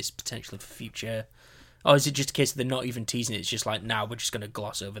tease this potentially for future, or is it just a case of they're not even teasing it? It's just like, now we're just going to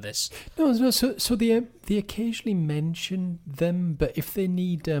gloss over this. No. So they occasionally mention them, but if they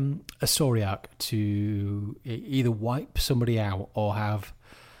need a story arc to either wipe somebody out or have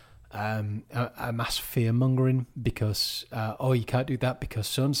a mass fear mongering because you can't do that because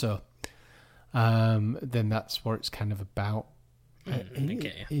so and so, then that's what it's kind of about.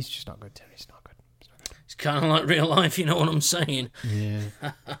 It's just not good. It's not good. It's kind of like real life, you know what I'm saying? Yeah.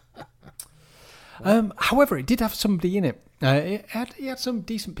 However, it did have somebody in it. It had some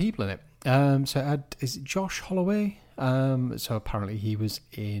decent people in it. So it had, is it Josh Holloway? So apparently he was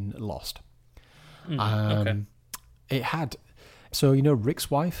in Lost. Okay. It had. So, you know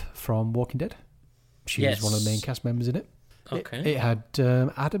Rick's wife from Walking Dead? She was one of the main cast members in it. Okay. It had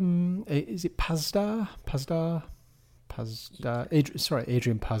Adam, is it Pazdar?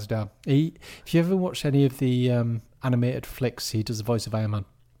 Adrian Pazdar. If you ever watched any of the animated flicks, he does the voice of Iron Man.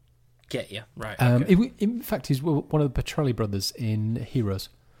 Get you, right. Okay. In fact, he's one of the Petrelli brothers in Heroes.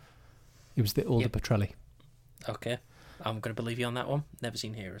 He was the older Petrelli. Okay. I'm going to believe you on that one. Never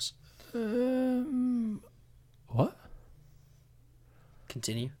seen Heroes. What?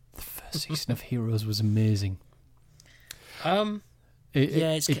 Continue. The first season of Heroes was amazing.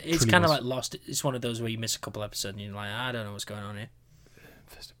 It's kind of like Lost. It's one of those where you miss a couple episodes and you're like, I don't know what's going on here.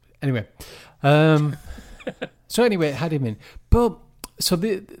 Anyway, so anyway, it had him in. But so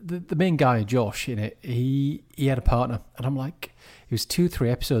the main guy, Josh, in it, he had a partner, and I'm like, he was 2-3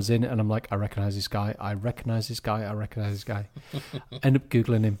 episodes in, and I'm like, I recognise this guy. End up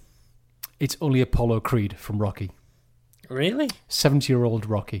googling him. It's only Apollo Creed from Rocky. Really? 70-year-old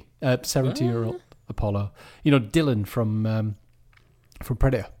Rocky. 70-year-old Apollo. You know, Dylan from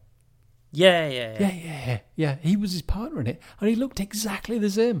Predator. Yeah. He was his partner in it, and he looked exactly the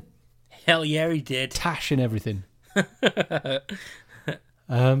same. Hell yeah, he did. Tash and everything. But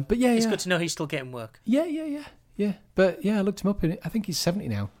it's good to know he's still getting work. Yeah. But yeah, I looked him up, and I think he's 70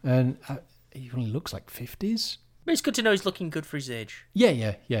 now, and he only looks like 50s. But it's good to know he's looking good for his age.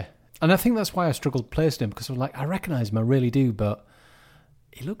 Yeah. And I think that's why I struggled placing him, because I'm like, I recognise him, I really do, but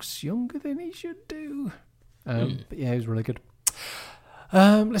he looks younger than he should do. But yeah, he was really good.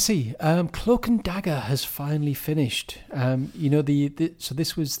 Let's see. Cloak and Dagger has finally finished. So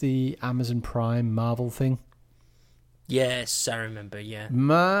this was the Amazon Prime Marvel thing. Yes, I remember, yeah.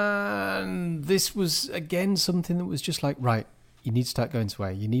 Man, this was, again, something that was just like, right, you need to start going this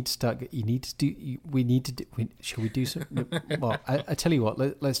way. Shall we do something? Well, I tell you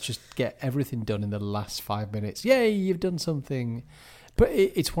what, let's just get everything done in the last 5 minutes. Yay, you've done something. But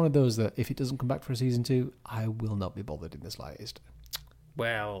it's one of those that if it doesn't come back for a season 2, I will not be bothered in the slightest.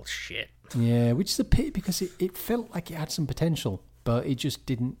 Well, shit. Yeah, which is a pity because it felt like it had some potential, but it just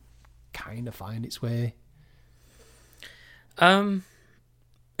didn't kind of find its way.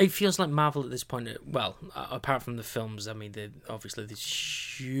 It feels like Marvel at this point, well, apart from the films, I mean, they're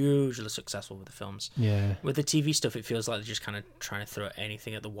hugely successful with the films. Yeah. With the TV stuff, it feels like they're just kind of trying to throw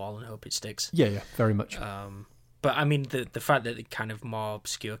anything at the wall and hope it sticks. Yeah, very much. But I mean, the fact that the kind of more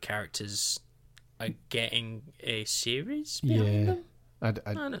obscure characters are getting a series behind them? I don't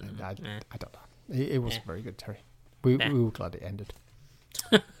know. It wasn't very good, Terry. We were glad it ended.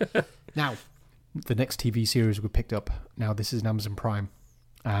 Now, the next TV series we picked up. Now, this is an Amazon Prime,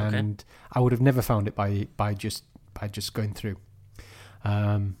 and I would have never found it by just going through.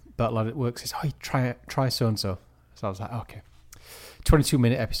 But a lot of it works is try so and so. So I was like, okay,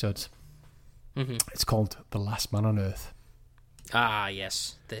 22-minute episodes. Mm-hmm. It's called The Last Man on Earth. Ah,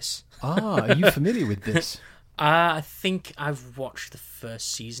 yes, this. Are you familiar with this? I think I've watched the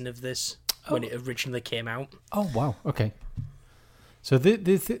first season of this when it originally came out. Oh, wow. Okay. So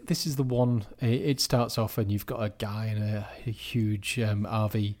this is the one. It starts off and you've got a guy in a huge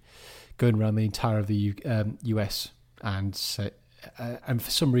RV going around the entire of the US, and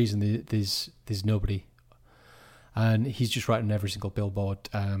for some reason there's nobody, and he's just writing on every single billboard,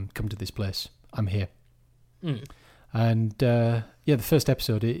 "Come to this place. I'm here." And the first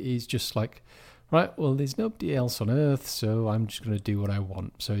episode is just like, right, well, there's nobody else on Earth, so I'm just going to do what I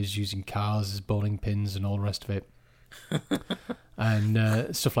want. So he's using cars as bowling pins and all the rest of it.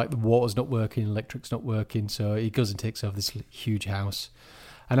 And stuff like the water's not working, electric's not working, so he goes and takes over this huge house.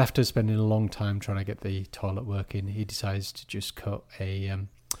 And after spending a long time trying to get the toilet working, he decides to just cut a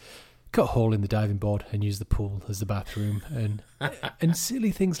hole in the diving board and use the pool as the bathroom, and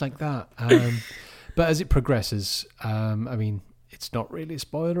silly things like that. But as it progresses, I mean, it's not really a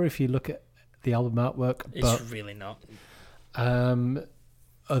spoiler if you look at the album artwork. It's really not.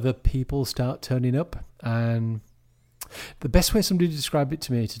 Other people start turning up, and the best way somebody described it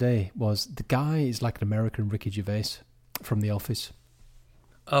to me today was the guy is like an American Ricky Gervais from The Office.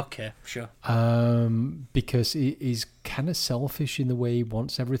 Okay, sure. Because he's kind of selfish in the way he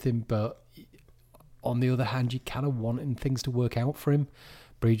wants everything, but on the other hand, you kind of wanting things to work out for him.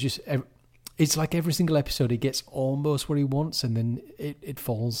 But it's like every single episode he gets almost what he wants, and then it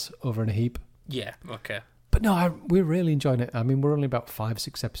falls over in a heap. Yeah, okay. But no, we're really enjoying it. I mean, we're only about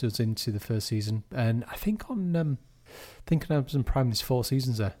 5-6 episodes into the first season, and I think on Amazon Prime there's 4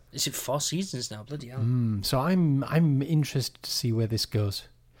 seasons there. Is it 4 seasons now? Bloody hell. So I'm interested to see where this goes,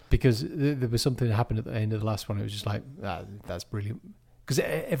 because there was something that happened at the end of the last one. It was just like, that's brilliant. Because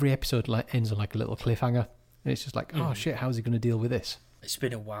every episode ends on like a little cliffhanger, and it's just like, oh shit, how's he going to deal with this? It's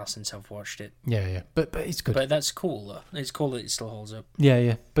been a while since I've watched it. Yeah. But it's good. But that's cool, though. It's cool that it still holds up.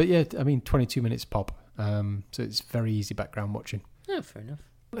 Yeah. But yeah, I mean, 22 minutes pop. So it's very easy background watching. Yeah, fair enough.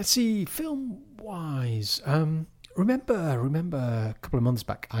 Let's see, film-wise. Remember a couple of months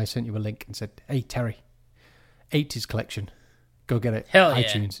back, I sent you a link and said, hey, Terry, 80s collection. Go get it. Hell yeah.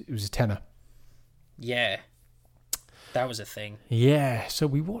 iTunes. It was a tenner. Yeah. That was a thing. Yeah. So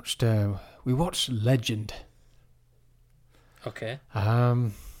we watched Legend. Okay.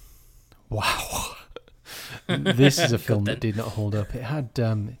 Wow. This is a film that did not hold up. It had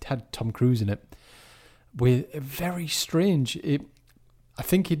Tom Cruise in it. With very strange. I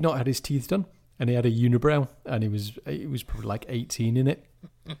think he'd not had his teeth done, and he had a unibrow, and he was probably like 18 in it.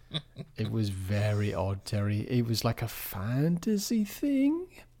 It was very odd, Terry. It was like a fantasy thing.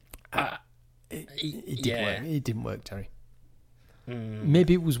 It didn't work, Terry.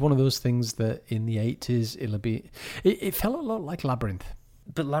 Maybe it was one of those things that in the 80s it'll be. It felt a lot like Labyrinth.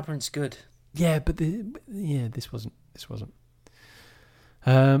 But Labyrinth's good. Yeah, but this wasn't.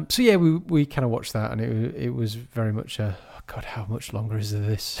 So yeah, we kind of watched that, and it was very much God, how much longer is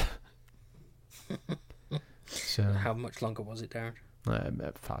this? So how much longer was it, Darren?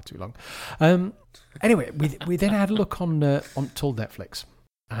 Far too long. Anyway, we then had a look on Netflix,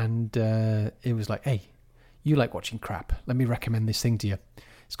 and it was like, hey, you like watching crap? Let me recommend this thing to you.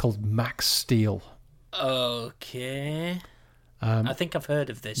 It's called Max Steel. Okay. I think I've heard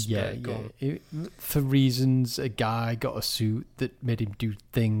of this. Yeah, but go yeah. on. For reasons, a guy got a suit that made him do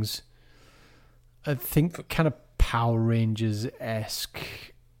things. I think kind of Power Rangers-esque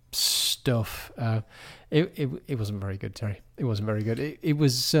stuff. It wasn't very good, Terry. It wasn't very good. It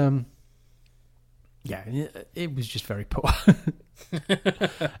was, it was just very poor.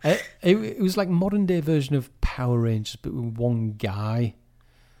 It was like modern day version of Power Rangers, but with one guy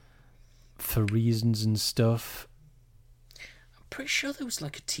for reasons and stuff. Pretty sure there was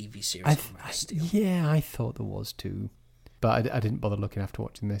like a TV series on Man of Steel. Yeah, I thought there was too, but I didn't bother looking after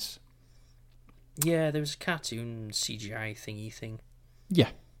watching this. Yeah, there was a cartoon CGI thingy thing. Yeah.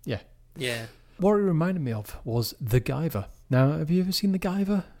 Yeah. What it reminded me of was The Guyver. Now, have you ever seen The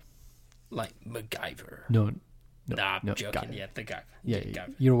Guyver? Like MacGyver. No, Nah, I'm joking. Guyver. Yeah, the Guyver. Yeah,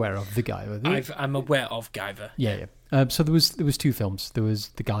 Guyver. you're aware of The Guyver. I'm aware of Guyver. Yeah. So there was two films. There was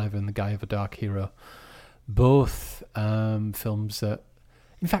The Guyver and The Guyver Dark Hero. Both films that,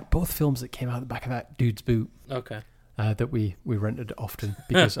 in fact, both films that came out the back of that dude's boot. Okay. That we rented often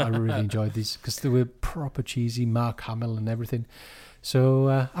because I really enjoyed these because they were proper cheesy, Mark Hamill and everything. So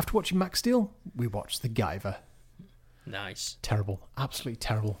after watching Max Steel, we watched The Guyver. Nice. Terrible, absolutely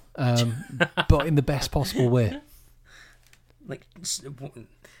terrible, but in the best possible way. Like,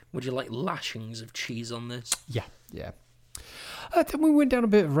 would you like lashings of cheese on this? Yeah. Then we went down a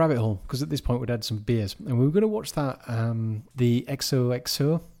bit of a rabbit hole because at this point we'd had some beers and we were going to watch that the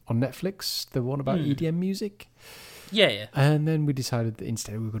XOXO on Netflix, the one about EDM music. Yeah. And then we decided that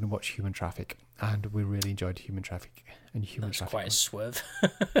instead we were going to watch Human Traffic, and we really enjoyed Human Traffic. And Human Traffic. Quite a swerve.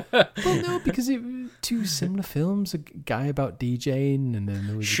 Well, no, because it was two similar films: a guy about DJing, and then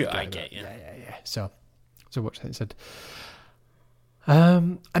there was Sure, a guy I get you. Yeah. So watch that instead.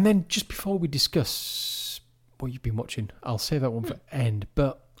 And then just before we discuss what you've been watching, I'll save that one for end.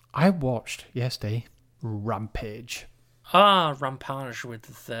 But I watched yesterday Rampage. Rampage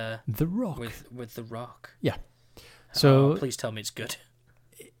with The Rock. with The Rock. Yeah. So please tell me it's good.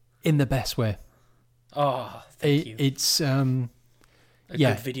 in the best way. Oh, thank you. It's A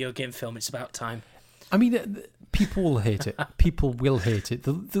good video game film. It's about time. I mean, people will hate it. People will hate it.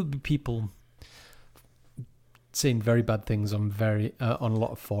 There'll be people saying very bad things on a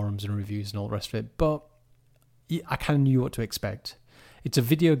lot of forums and reviews and all the rest of it. But I kind of knew what to expect. It's a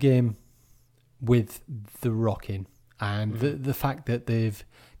video game with The Rock in, and the fact that they've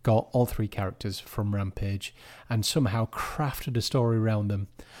got all three characters from Rampage and somehow crafted a story around them.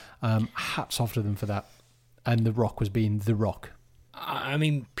 Hats off to them for that. And The Rock was being The Rock. I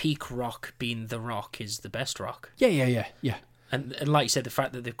mean, peak Rock being The Rock is the best Rock. Yeah. And like you said, the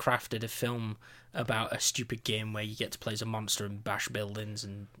fact that they've crafted a film about a stupid game where you get to play as a monster and bash buildings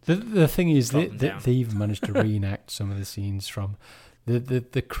and the thing is they down. even managed to reenact some of the scenes from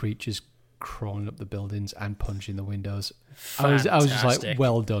the creatures crawling up the buildings and punching the windows. I was just like,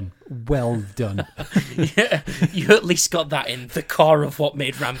 well done. Yeah, you at least got that in the core of what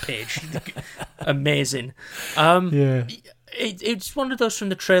made Rampage amazing. Yeah. It's one of those from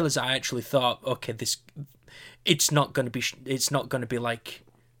the trailers I actually thought, okay, it's not going to be like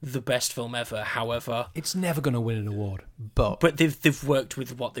the best film ever. However, It's never going to win an award, but they've worked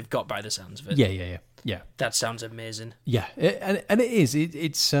with what they've got by the sounds of it. Yeah. That sounds amazing. Yeah, and it is.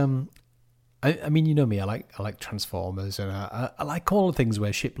 It's I mean, you know me. I like Transformers, and I like all the things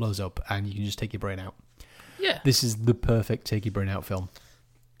where shit blows up and you can just take your brain out. Yeah, This is the perfect take your brain out film,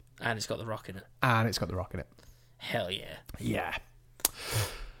 and it's got The Rock in it. and it's got The Rock in it. Hell yeah. Yeah.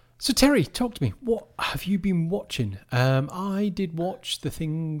 So Terry, talk to me. What have you been watching? I did watch the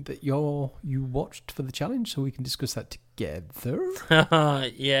thing that you watched for the challenge, so we can discuss that together.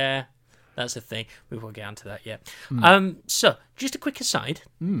 Yeah, that's the thing. We will get onto that yet. So, just a quick aside.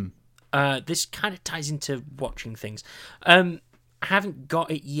 This kind of ties into watching things. I haven't got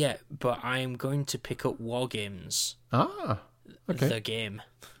it yet, but I am going to pick up War Games. Okay. The game.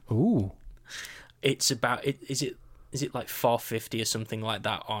 Ooh. It's about it. Is it like $4.50 or something like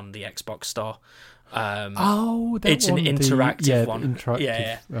that on the Xbox store? It's an interactive one. Interactive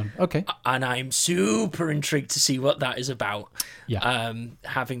Yeah. one. Okay. And I'm super intrigued to see what that is about. Yeah.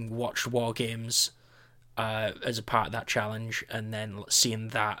 Having watched War Games as a part of that challenge, and then seeing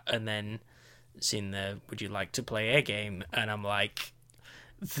that, and then seeing the "Would you like to play a game?" and I'm like,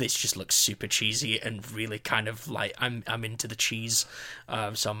 this just looks super cheesy and really kind of like I'm into the cheese,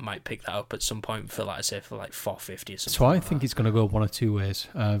 so I might pick that up at some point for, like I say, for like $4.50 or something. So I think it's going to go one of two ways,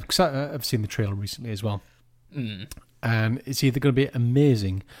 because I've seen the trailer recently as well, and it's either going to be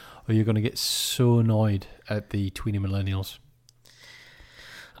amazing or you're going to get so annoyed at the tweeny millennials.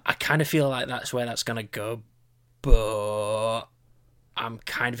 I kind of feel like that's where that's going to go, but I'm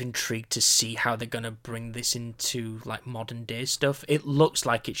kind of intrigued to see how they're going to bring this into like modern day stuff. It looks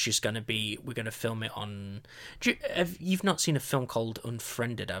like it's just going to be, we're going to film it on... You've not seen a film called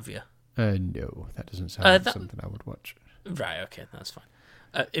Unfriended, have you? No, that doesn't sound like something I would watch. Right, okay, that's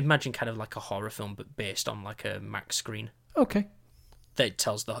fine. Imagine kind of like a horror film, but based on like a Mac screen. Okay. That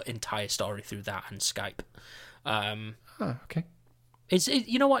tells the entire story through that and Skype. Okay.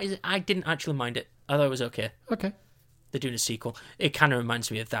 You know what? I didn't actually mind it. I thought it was okay. Okay. They're doing a sequel. It kind of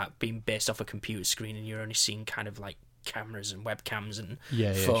reminds me of that being based off a computer screen, and you're only seeing kind of like cameras and webcams and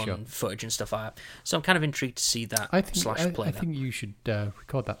phone footage and stuff like that. So I'm kind of intrigued to see that. I think you should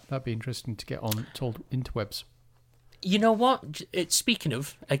record that. That'd be interesting to get on told interwebs. You know what? Speaking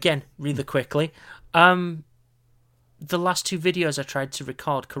of, again, really quickly, the last 2 videos I tried to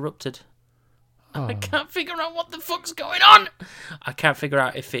record corrupted. I can't figure out what the fuck's going on. I can't figure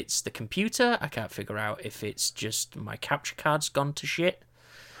out if it's the computer. I can't figure out if it's just my capture card's gone to shit.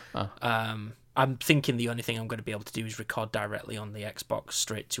 I'm thinking the only thing I'm going to be able to do is record directly on the Xbox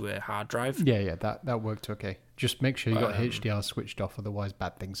straight to a hard drive. Yeah, that worked okay. Just make sure you got HDR switched off, otherwise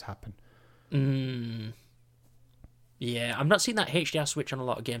bad things happen. Yeah, I'm not seeing that HDR switch on a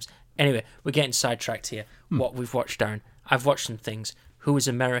lot of games. Anyway, we're getting sidetracked here. What we've watched, Darren. I've watched some things. Who is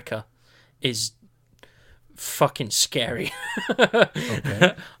America is fucking scary.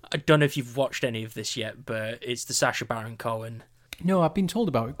 Okay. I don't know if you've watched any of this yet, but it's the Sacha Baron Cohen. No, I've been told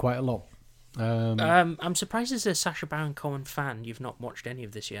about it quite a lot. I'm surprised as a Sacha Baron Cohen fan you've not watched any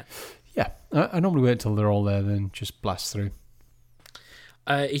of this yet. Yeah, I normally wait until they're all there, then just blast through.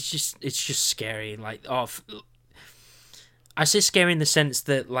 It's just scary. Like, I say scary in the sense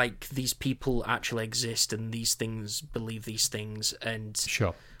that like these people actually exist and these things believe these things and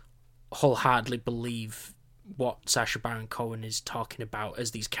sure wholeheartedly believe what Sacha Baron Cohen is talking about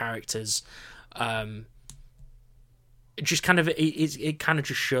as these characters. It just kind of it kind of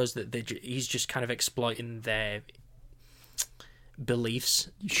just shows that he's just kind of exploiting their beliefs.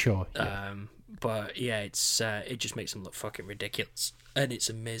 Sure. Yeah. But yeah, it just makes them look fucking ridiculous, and it's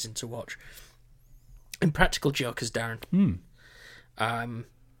amazing to watch. Impractical Jokers, Darren.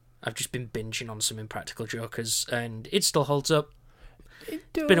 I've just been binging on some Impractical Jokers, and it still holds up.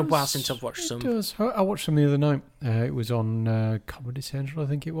 It's been a while since I've watched some. It does. I watched some the other night. It was on Comedy Central, I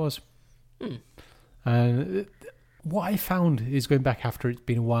think it was. And what I found is going back after it's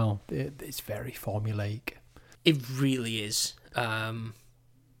been a while, it's very formulaic. It really is.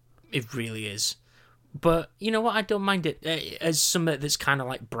 It really is. But you know what? I don't mind it as something that's kind of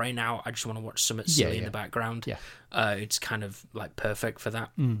like brain out. I just want to watch something silly in the background. Yeah, it's kind of like perfect for that.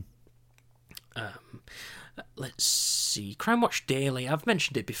 Let's see. Crime Watch Daily. I've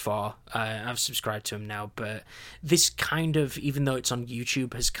mentioned it before. I've subscribed to him now, but this kind of, even though it's on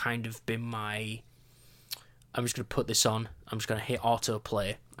YouTube, has kind of been my... I'm just going to put this on. I'm just going to hit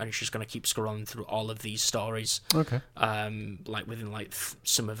autoplay, and it's just going to keep scrolling through all of these stories. Okay. Like within like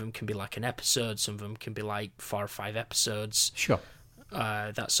some of them can be like an episode, some of them can be like 4 or 5 episodes. Sure.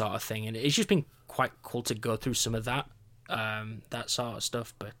 That sort of thing, and it's just been quite cool to go through some of that, that sort of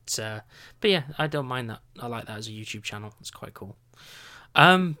stuff. But yeah, I don't mind that. I like that as a YouTube channel. It's quite cool.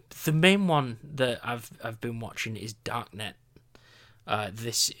 The main one that I've been watching is Darknet.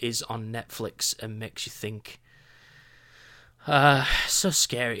 This is on Netflix and makes you think. So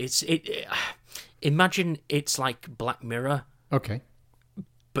scary. Imagine it's like Black Mirror. Okay.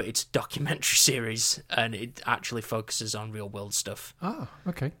 But it's a documentary series and it actually focuses on real world stuff. Ah,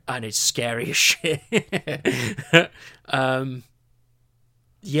 okay. And it's scary as shit.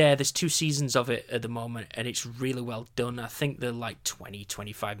 Yeah, there's 2 seasons of it at the moment and it's really well done. I think they're like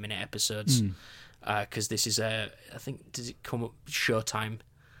 20-25 minute episodes. Because this is I think, does it come up Showtime?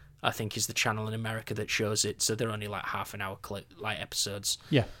 I think is the channel in America that shows it, so they're only like half an hour episodes.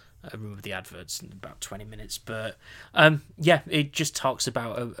 Yeah, I remember the adverts in about 20 minutes, but yeah, it just talks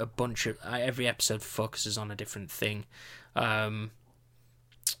about a bunch of every episode focuses on a different thing. You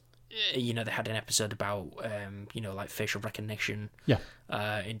know, they had an episode about like facial recognition,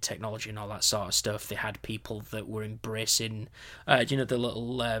 in technology and all that sort of stuff. They had people that were embracing, the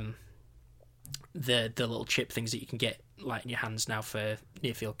little. The little chip things that you can get like in your hands now for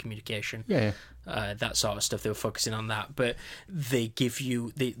near field communication, that sort of stuff. They were focusing on that, but they give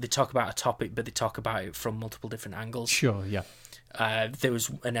you they talk about a topic, but they talk about it from multiple different angles. Sure, yeah. There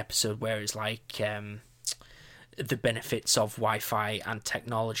was an episode where it's like the benefits of Wi-Fi and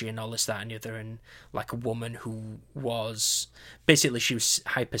technology and all this, that, and the other, and like a woman who was basically she was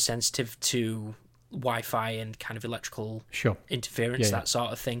hypersensitive to Wi-Fi and kind of electrical interference, that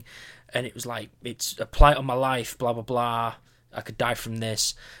sort of thing. And it was like, it's apply it on my life, blah, blah, blah. I could die from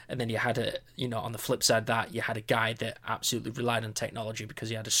this. And then you had on the flip side of that, you had a guy that absolutely relied on technology because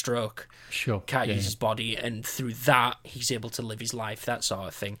he had a stroke. Sure. Can't use his body, and through that, he's able to live his life, that sort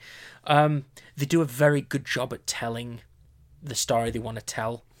of thing. They do a very good job at telling the story they want to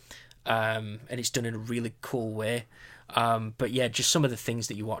tell, and it's done in a really cool way. But yeah, just some of the things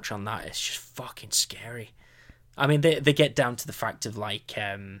that you watch on that, it's just fucking scary. I mean, they get down to the fact of like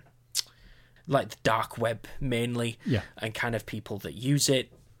the dark web mainly, and kind of people that use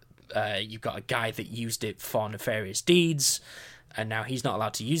it. You've got a guy that used it for nefarious deeds, and now he's not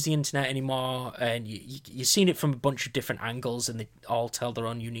allowed to use the internet anymore. And you've seen it from a bunch of different angles, and they all tell their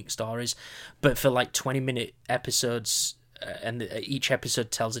own unique stories. But for like 20-minute episodes, and each episode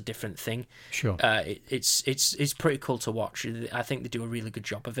tells a different thing. Sure. It's pretty cool to watch. I think they do a really good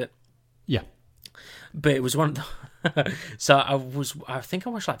job of it. Yeah. But it was one of the... So I think I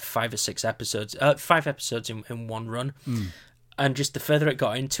watched like 5 or 6 episodes. 5 episodes in one run. And just the further it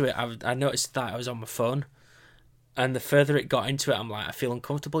got into it, I noticed that I was on my phone. And the further it got into it, I'm like, I feel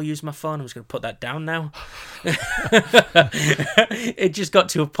uncomfortable using my phone. I'm just going to put that down now. It just got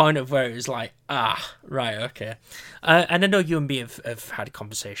to a point of where it was like, right, okay. And I know you and me have had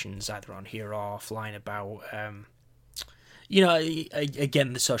conversations either on here or offline about...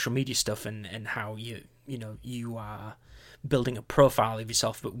 again, the social media stuff and how you are building a profile of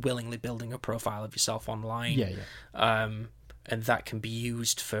yourself, but willingly building a profile of yourself online. Yeah. And that can be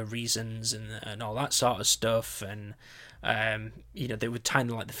used for reasons and all that sort of stuff. And, they would tie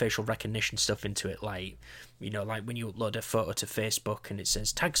like the facial recognition stuff into it. Like, like when you upload a photo to Facebook and it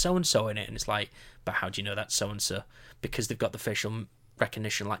says tag so-and-so in it. And it's like, but how do you know that's so-and-so? Because they've got the facial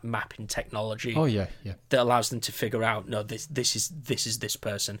recognition like mapping technology that allows them to figure out this is this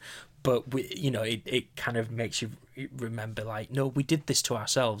person, but it kind of makes you remember like, no, we did this to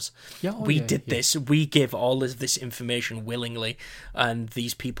ourselves. We did this, we give all of this information willingly, and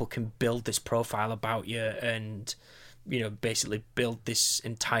these people can build this profile about you and basically build this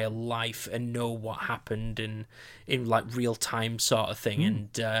entire life and know what happened and in like real time sort of thing. And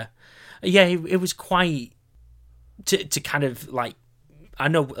it was quite to kind of like, I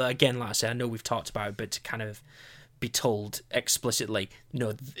know, again, like I say, I know we've talked about it, but to kind of be told explicitly,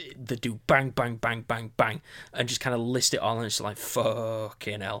 they do bang, bang, bang, bang, bang, and just kind of list it all, and it's like,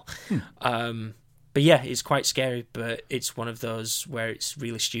 fucking hell. But yeah, it's quite scary, but it's one of those where it's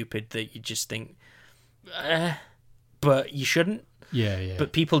really stupid that you just think, but you shouldn't. Yeah.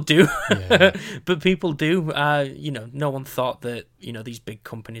 But people do. Yeah. But people do. No one thought that, these big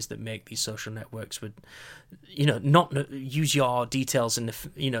companies that make these social networks would, not use your details and,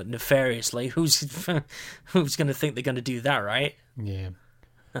 nefariously. Who's going to think they're going to do that, right? Yeah.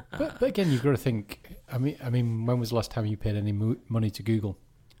 But again, you've got to think, I mean, when was the last time you paid any money to Google?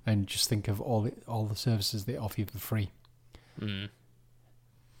 And just think of all the services they offer you for free.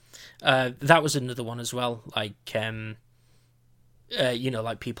 That was another one as well. Like,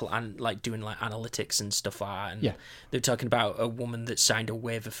 like people like doing like analytics and stuff like that. And they're talking about a woman that signed a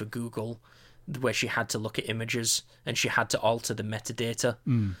waiver for Google where she had to look at images and she had to alter the metadata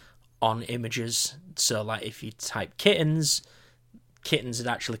on images. So like if you type kittens had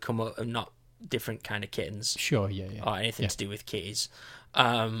actually come up and not different kind of kittens. Sure, yeah. Or anything to do with kitties.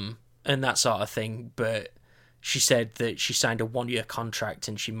 And that sort of thing. But she said that she signed a 1-year contract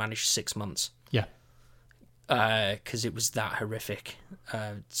and she managed 6 months. Yeah. Because it was that horrific,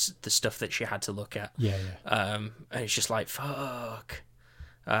 the stuff that she had to look at. Yeah. And it's just like, fuck.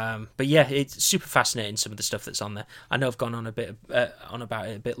 But yeah, it's super fascinating, some of the stuff that's on there. I know I've gone on a bit on about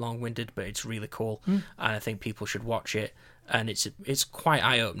it, a bit long-winded, but it's really cool, and I think people should watch it. And it's quite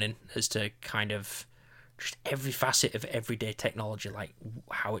eye-opening as to kind of just every facet of everyday technology, like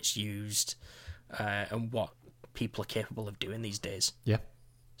how it's used, and what people are capable of doing these days. Yeah.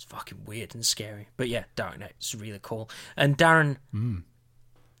 It's fucking weird and scary. But yeah, Darknet is really cool. And Darren,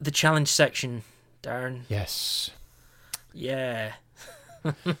 the challenge section, Darren. Yes. Yeah.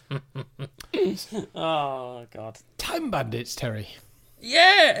 Oh, God. Time Bandits, Terry.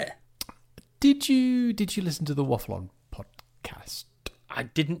 Yeah! Did you listen to the Waffle On podcast? I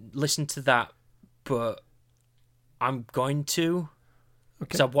didn't listen to that, but I'm going to.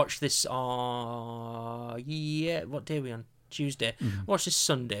 Because I watched this on... what day are we on? Tuesday. Watch this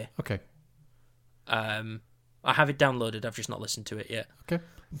Sunday. Okay. I have it downloaded. I've just not listened to it yet. Okay.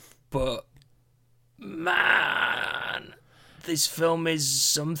 But man, this film is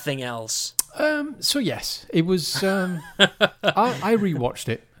something else. So yes, it was. I rewatched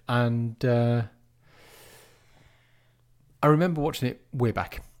it, and I remember watching it way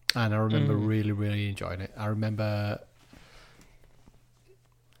back, and I remember really, really enjoying it. I remember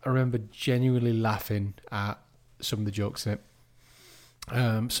genuinely laughing at some of the jokes in it.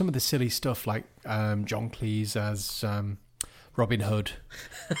 Some of the silly stuff like John Cleese as Robin Hood,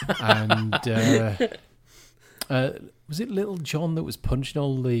 and was it Little John that was punching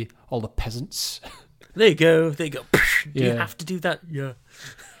all the peasants? There you go. Do you Yeah. have to do that? Yeah.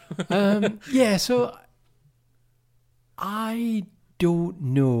 Yeah, so I don't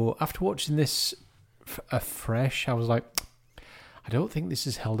know. After watching this afresh, I was like, I don't think this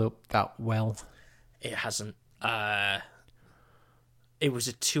has held up that well. It hasn't. It was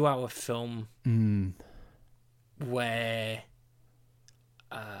a 2-hour film where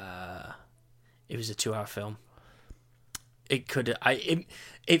it was a 2-hour film. It could.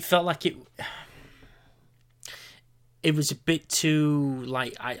 It felt like it. It was a bit too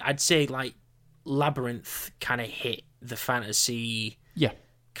like I'd say like Labyrinth kind of hit the fantasy. Yeah.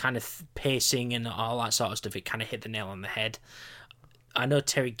 Kind of pacing and all that sort of stuff. It kind of hit the nail on the head. I know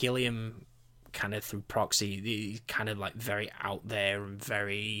Terry Gilliam, kind of through proxy, he's kind of like very out there and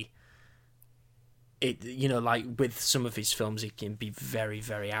very. Like with some of his films, he can be very,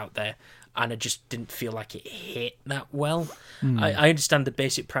 very out there, and I just didn't feel like it hit that well. I understand the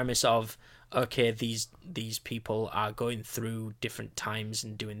basic premise of, okay, these people are going through different times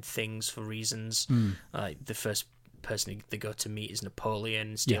and doing things for reasons. Like the first person they go to meet is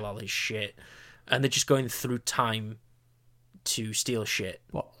Napoleon, steal all his shit, and they're just going through time to steal shit.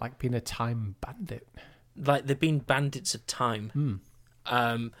 What, like being a time bandit? Like they've been bandits of time.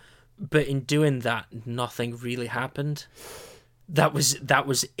 But in doing that, nothing really happened. That was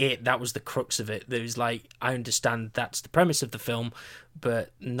it. That was the crux of it. There was like, I understand that's the premise of the film, but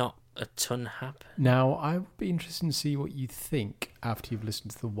not a ton happened. Now, I would be interested to see what you think after you've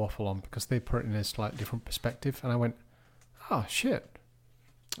listened to the waffle on, because they put it in a slightly different perspective, and I went, oh, shit.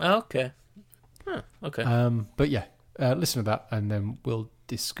 Okay. Huh, okay. But yeah, listen to that, and then we'll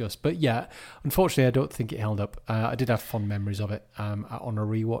discuss. But yeah, unfortunately, I don't think it held up. I did have fond memories of it. On a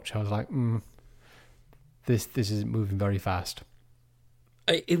rewatch, I was like, this isn't moving very fast.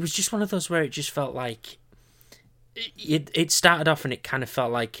 It was just one of those where it just felt like it started off and it kind of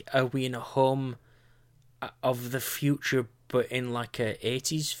felt like, are we in a home of the future, but in like a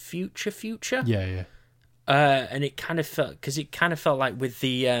 80s future? Yeah. And it kind of felt like with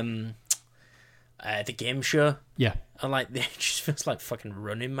the game show. Yeah. And like, it just feels like fucking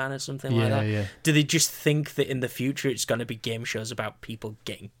Running Man or something like that. Yeah. Do they just think that in the future it's going to be game shows about people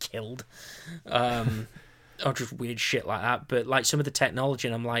getting killed? Or just weird shit like that. But like some of the technology,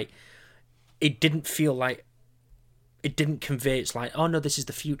 and I'm like, it didn't feel like, it didn't convey it's like, oh no, this is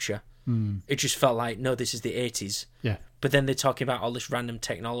the future. It just felt like, no, this is the 80s. Yeah. But then they're talking about all this random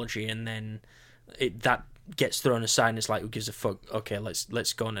technology, and then that gets thrown aside, and it's like, who gives a fuck? Okay,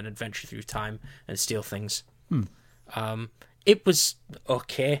 let's go on an adventure through time and steal things. It was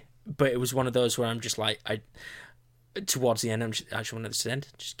okay, but it was one of those where I'm just like, towards the end, I just wanted this to end.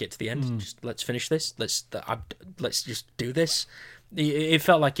 Just get to the end. Just let's finish this. Let's just do this. It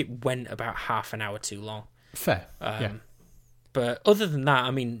felt like it went about half an hour too long. Fair. Yeah. But other than that,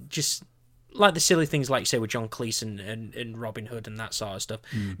 I mean, just like the silly things, like say with John Cleese and Robin Hood and that sort of stuff,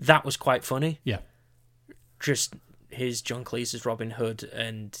 that was quite funny. Yeah. Just his John Cleese as Robin Hood,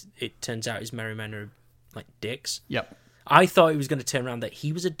 and it turns out his merry men are like dicks. Yep. I thought he was going to turn around that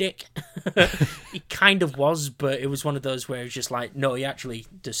he was a dick. He kind of was, but it was one of those where it's just like, no, he actually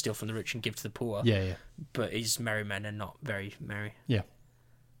does steal from the rich and give to the poor. Yeah. But his merry men are not very merry. Yeah.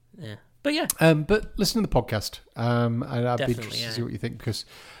 But yeah. But listen to the podcast. And I'd be Definitely, interested to see what you think, because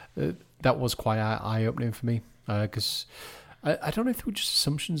that was quite eye-opening for me. Because I don't know if they were just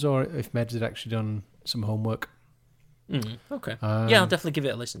assumptions or if Meds had actually done some homework. Okay. Yeah, I'll definitely give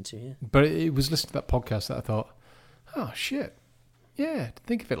it a listen to, yeah. But it was listening to that podcast that I thought, oh, shit. Yeah,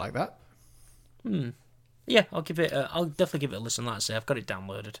 think of it like that. Yeah, I'll definitely give it a listen. Like I say, I've got it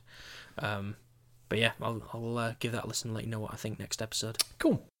downloaded. But yeah, I'll give that a listen and let you know what I think next episode.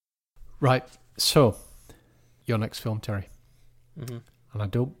 Cool. Right, so, your next film, Terry. And I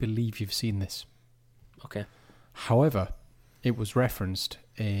don't believe you've seen this. Okay. However, it was referenced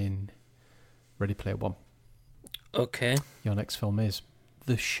in Ready Player One. Okay. Your next film is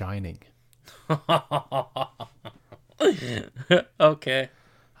The Shining. Okay.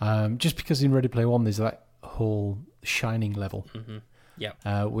 Just because in Ready Player One there's that whole Shining level.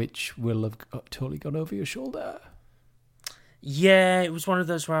 Yeah. Which will have totally gone over your shoulder. Yeah, it was one of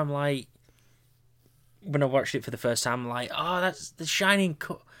those where I'm like, when I watched it for the first time, I'm like, oh, that's The Shining.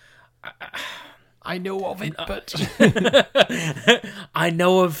 I know of it, but I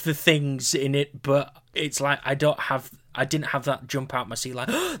know of the things in it, but it's like I didn't have that jump out my seat like,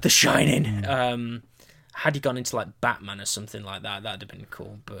 oh, The Shining. Had he gone into like Batman or something like that, that'd have been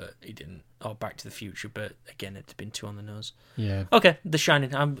cool, but he didn't. Or Back to the Future, but again, it'd have been too on the nose. Yeah. Okay, The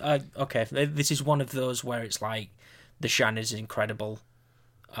Shining. Okay, this is one of those where it's like The Shining is incredible.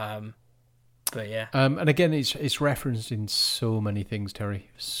 But yeah. And again, it's referenced in so many things, Terry.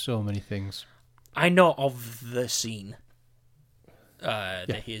 So many things. I know of the scene.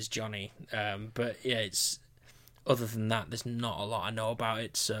 That he is Johnny. But yeah, it's other than that, there's not a lot I know about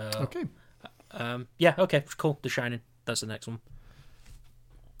it. So Okay. Yeah, okay, cool. The Shining. That's the next one.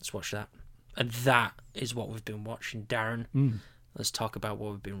 Let's watch that. And that is what we've been watching, Darren. Let's talk about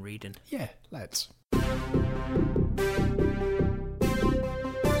what we've been reading. Yeah, let's.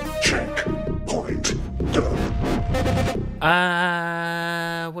 Checkpoint done.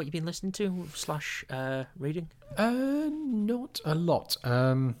 What you been listening to / reading? Not a lot.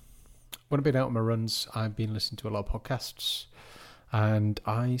 When I've been out on my runs, I've been listening to a lot of podcasts. And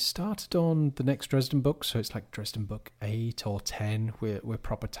I started on the next Dresden book, so it's like Dresden book 8 or 10. We're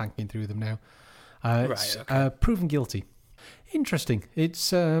proper tanking through them now. It's Proven Guilty. Interesting.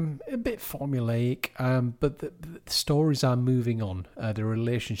 It's a bit formulaic, but the stories are moving on. The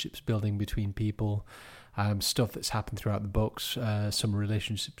relationships building between people, stuff that's happened throughout the books. Some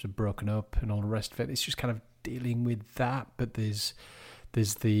relationships are broken up and all the rest of it. It's just kind of dealing with that, but there's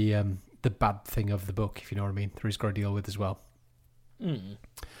the bad thing of the book, if you know what I mean. There is got to deal with as well.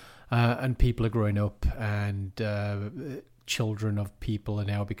 And people are growing up, and children of people are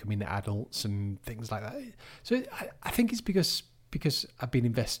now becoming adults and things like that. So I think it's because I've been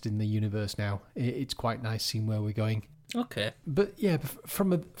invested in the universe now. It's quite nice seeing where we're going. Okay. But yeah,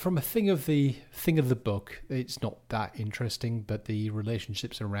 from a thing of the book, it's not that interesting, but the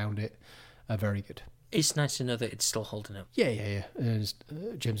relationships around it are very good. It's nice to know that it's still holding up. Yeah. And,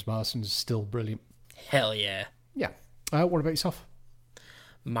 James Marsden's still brilliant. Hell yeah. Yeah. What about yourself?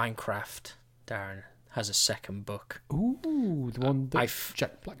 Minecraft, Darren, has a second book. Ooh, the one that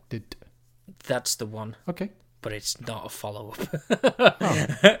Jack Black did. That's the one. Okay. But it's not a follow-up.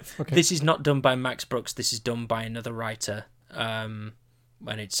 Okay. This is not done by Max Brooks. This is done by another writer. And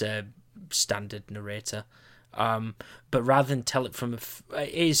it's a standard narrator. But rather than tell it from it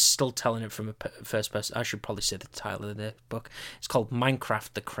is still telling it from a first person. I should probably say the title of the book. It's called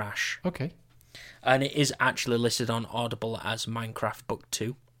Minecraft: The Crash. Okay. And it is actually listed on Audible as Minecraft Book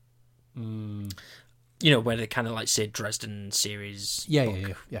 2. You know, where they kind of like say Dresden series. Yeah.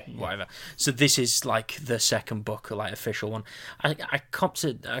 Whatever. So this is like the second book, like official one. I copped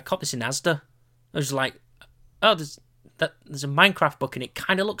this in Asda. I was like, oh, there's a Minecraft book and it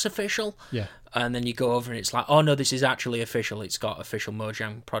kind of looks official. Yeah. And then you go over and it's like, oh no, this is actually official. It's got official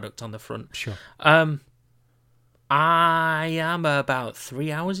Mojang product on the front. Sure. I am about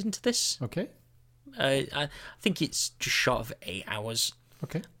 3 hours into this. Okay. I think it's just short of 8 hours.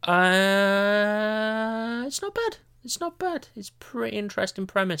 Okay. It's not bad. It's not bad. It's a pretty interesting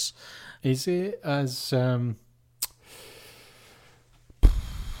premise. Is it as what's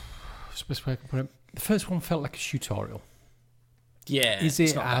the best way I can put it? The first one felt like a tutorial. Yeah. Is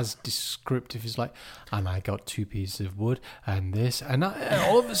it as descriptive as like, and I got 2 pieces of wood and this, and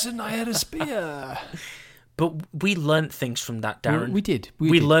all of a sudden I had a spear. But we learnt things from that, Darren. We did.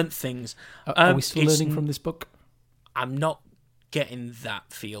 We learnt things. Are we still learning from this book? I'm not getting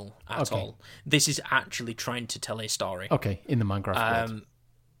that feel at all. This is actually trying to tell a story. Okay, in the Minecraft world.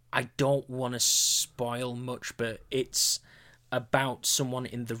 I don't want to spoil much, but it's about someone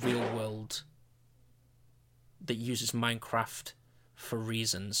in the real world that uses Minecraft for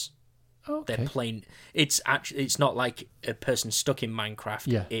reasons. Okay. They're playing. It's not like a person stuck in Minecraft.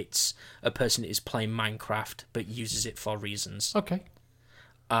 Yeah. It's a person is playing Minecraft but uses it for reasons. Okay.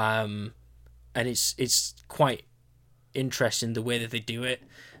 And it's quite interesting the way that they do it,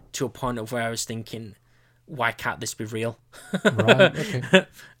 to a point of where I was thinking, why can't this be real? Right. Okay.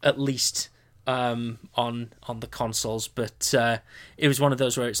 At least on the consoles, but it was one of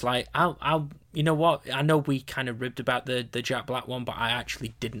those where it's like, I'll you know what? I know we kind of ribbed about the Jack Black one, but I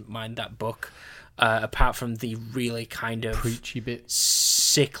actually didn't mind that book, apart from the really kind of preachy bit,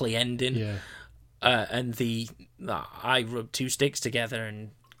 sickly ending. Yeah. And I rubbed 2 sticks together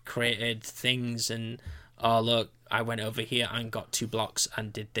and created things, and look, I went over here and got 2 blocks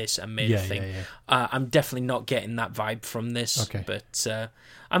and did this and made a thing. Yeah. I'm definitely not getting that vibe from this, okay. But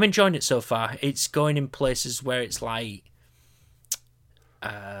I'm enjoying it so far. It's going in places where it's like,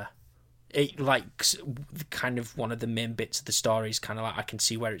 kind of one of the main bits of the story is kind of like I can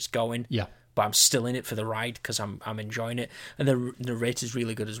see where it's going. Yeah. But I'm still in it for the ride because I'm enjoying it, and the narrator's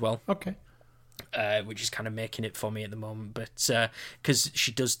really good as well. Okay. which is kind of making it for me at the moment. But because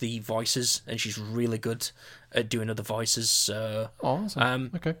she does the voices and she's really good at doing other voices. So,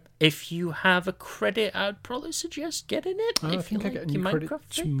 awesome. Okay. If you have a credit, I'd probably suggest getting it. I think I get a new credit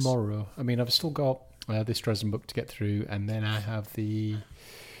tomorrow. I mean, I've still got this Dresden book to get through, and then I have the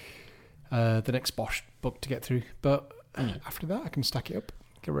next Bosch book to get through. But after that, I can stack it up,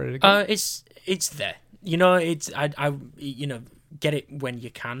 get ready to go. It's there. You know, get it when you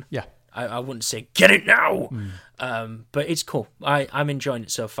can. Yeah. I wouldn't say get it now, but it's cool. I'm enjoying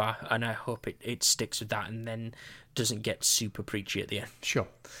it so far, and I hope it sticks with that and then doesn't get super preachy at the end. Sure.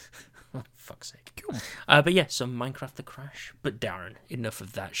 Oh, fuck's sake. Cool. But yeah, so Minecraft the Crash. But Darren, enough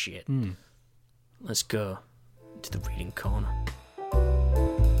of that shit. Let's go to the reading corner.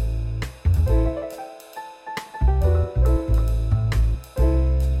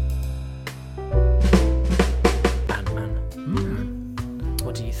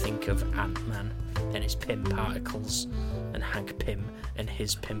 What do you think of Ant-Man and his Pym particles and Hank Pym and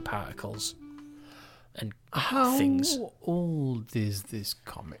his Pym particles and things? How old is this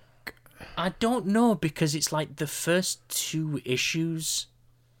comic? I don't know, because it's like the first 2 issues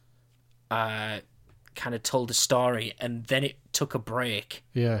kind of told a story and then it took a break.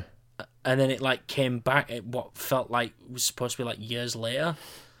 Yeah. And then it like came back at what felt like was supposed to be like years later.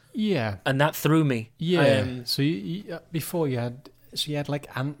 Yeah. And that threw me. Yeah. So before you had like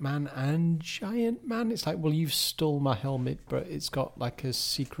Ant-Man and Giant Man. It's like, well, you've stole my helmet, but it's got like a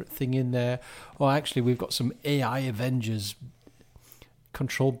secret thing in there. Or actually, we've got some AI Avengers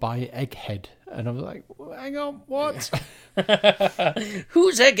controlled by Egghead. And I was like, hang on, what?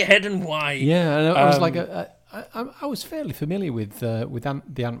 Who's Egghead and why? Yeah, and I was like, I was fairly familiar with the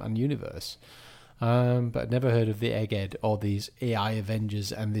Ant-Man universe. But I'd never heard of the Egghead or these AI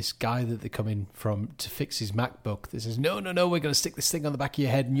Avengers and this guy that they're coming from to fix his MacBook that says, no, we're going to stick this thing on the back of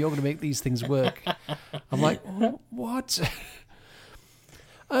your head and you're going to make these things work. I'm like, what?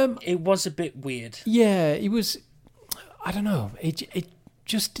 It was a bit weird. Yeah, it was, I don't know, it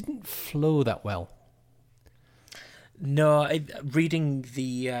just didn't flow that well. No, reading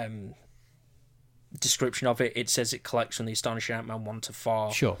the description of it, it says it collects from the Astonishing Ant-Man 1 to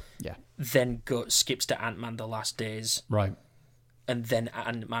 4. Sure, yeah. Then skips to Ant-Man The Last Days. Right. And then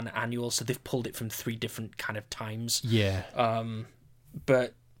Ant-Man Annual, so they've pulled it from 3 different kind of times. Yeah.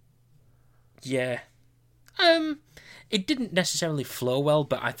 But, yeah. It didn't necessarily flow well,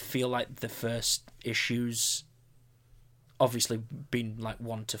 but I feel like the first issues, obviously being like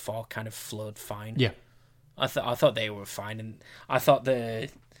 1 to 4, kind of flowed fine. Yeah. I thought they were fine, and I thought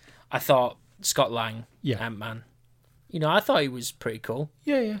Scott Lang, Ant-Man, I thought he was pretty cool.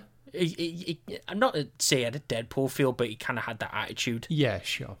 Yeah. I'm not to say he had a Deadpool feel, but he kind of had that attitude. Yeah,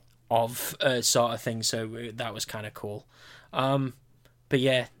 sure. Of sort of thing, so that was kind of cool. But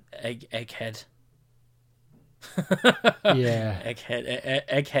yeah, Egghead. Yeah.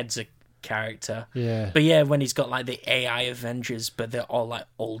 Egghead's a character. Yeah. But yeah, when he's got like the AI Avengers, but they're all like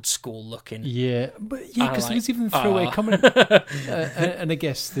old school looking. Yeah, but yeah, because there's even throwaway comment. And I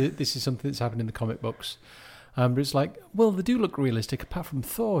guess this is something that's happened in the comic books. But it's like, well, they do look realistic, apart from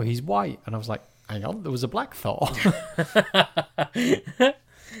Thor, he's white. And I was like, hang on, there was a black Thor.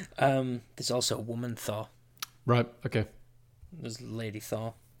 There's also a woman Thor. Right, okay. There's Lady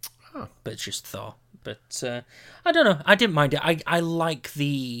Thor. Oh. But it's just Thor. But I don't know, I didn't mind it. I like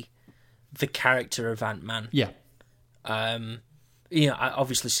the character of Ant-Man. Yeah. I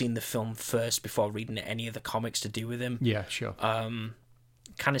obviously seen the film first before reading any of the comics to do with him. Yeah, sure.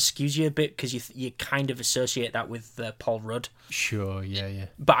 Kind of skews you a bit because you kind of associate that with Paul Rudd. Sure, yeah.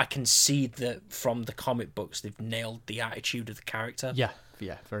 But I can see that from the comic books they've nailed the attitude of the character.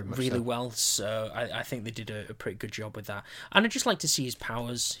 Yeah, very much really so. well. So I think they did a pretty good job with that. And I just like to see his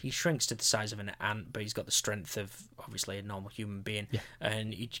powers. He shrinks to the size of an ant, but he's got the strength of obviously a normal human being. Yeah.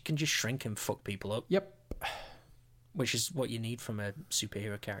 And he can just shrink and fuck people up. Yep. Which is what you need from a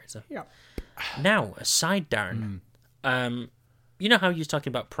superhero character. Yep. Now, aside, Darren, you know how you were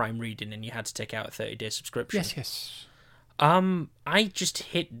talking about Prime Reading and you had to take out a 30-day subscription? Yes. I just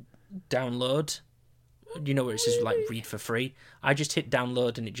hit download. You know where it says like read for free? I just hit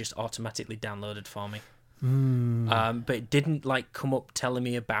download and it just automatically downloaded for me. But it didn't like come up telling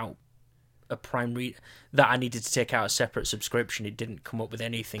me about a Prime Read that I needed to take out a separate subscription. It didn't come up with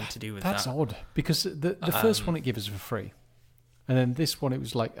anything to do with that. That's odd, because the first one it gave us for free. And then this one it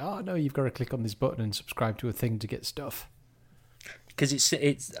was like, oh no, you've got to click on this button and subscribe to a thing to get stuff. Because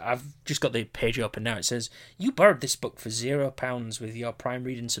it's I've just got the page open now. It says you borrowed this book for £0 with your Prime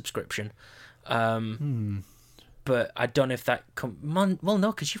Reading subscription. but I don't know if that well,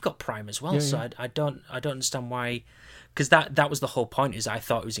 no, because you've got Prime as well, so yeah. I don't understand why. Because that was the whole point. Is I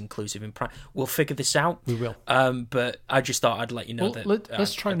thought it was inclusive in Prime. We'll figure this out. We will. But I just thought I'd let you know that.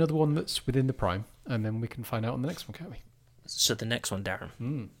 Let's try another one that's within the Prime, and then we can find out on the next one, can't we? So the next one,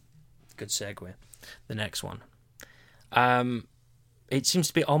 Darren. Good segue. The next one. It seems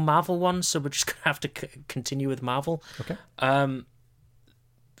to be all Marvel ones, so we're just gonna have to continue with Marvel. Okay.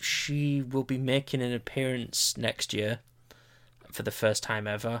 She will be making an appearance next year for the first time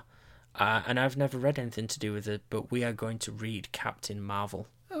ever. And I've never read anything to do with it, but we are going to read Captain Marvel.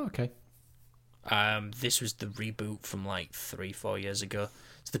 Oh, okay. This was the reboot from like 3-4 years ago.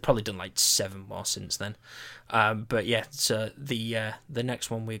 So they've probably done like 7 more since then. But yeah, so the next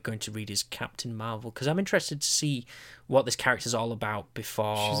one we're going to read is Captain Marvel, because I'm interested to see what this character's all about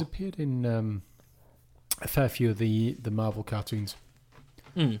before. She's appeared in a fair few of the Marvel cartoons.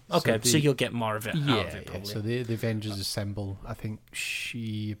 Okay, so you'll get more of it out of it, probably. Yeah. So the Avengers Assemble, I think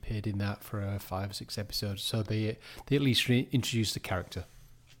she appeared in that for 5 or 6 episodes. So they at least introduced the character.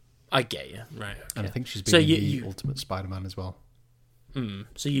 I get you, right? Okay. And I think she's been in the Ultimate Spider-Man as well.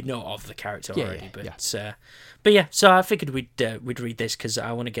 So you know of the character already, but yeah. So I figured we'd read this because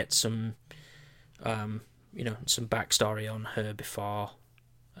I want to get some, some backstory on her before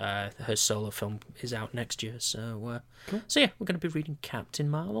her solo film is out next year. So cool. So yeah, we're going to be reading Captain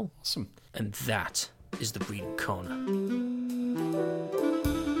Marvel. Awesome. And that is the Reading Corner.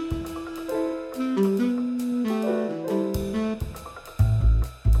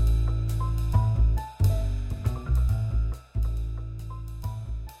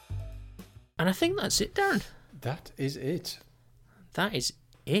 And I think that's it, Darren. That is it. That is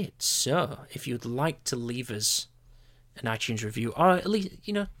it. So, if you'd like to leave us an iTunes review, or at least,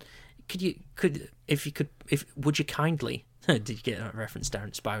 would you kindly, did you get that reference, Darren?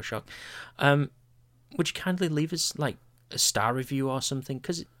 It's Bioshock. Would you kindly leave us, like, a star review or something?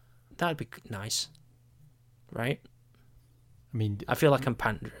 Because that'd be nice. Right? I mean... I feel like I'm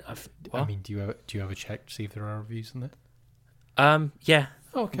pandering. I mean, do you ever check to see if there are reviews in there? Yeah.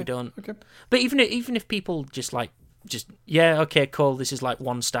 Oh, okay. We don't. Okay. But even if people okay, cool, this is like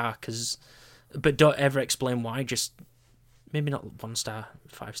 1 star, but don't ever explain why, just maybe not 1 star,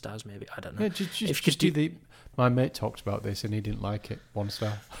 5 stars maybe, I don't know. Yeah, just do my mate talked about this and he didn't like it, 1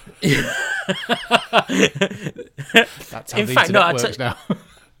 star. That's how in the fact, internet works now.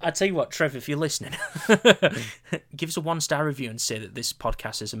 I tell you what, Trev, if you're listening, give us a 1-star review and say that this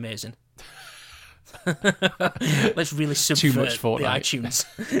podcast is amazing. Let's really subvert the iTunes.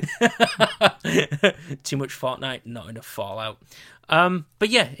 Too much Fortnite, not enough Fallout. But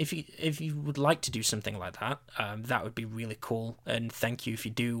yeah, if you would like to do something like that, that would be really cool. And thank you if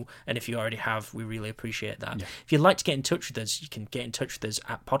you do, and if you already have, we really appreciate that. Yeah. If you'd like to get in touch with us, you can get in touch with us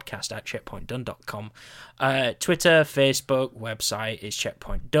at podcast@checkpointdone.com. Twitter, Facebook, website is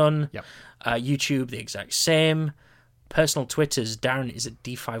Checkpoint Done. Yep. YouTube, the exact same. Personal Twitters, Darren is at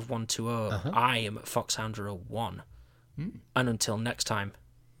D5120. I am at Foxhound01. And until next time,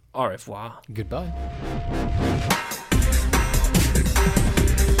 au revoir. Goodbye.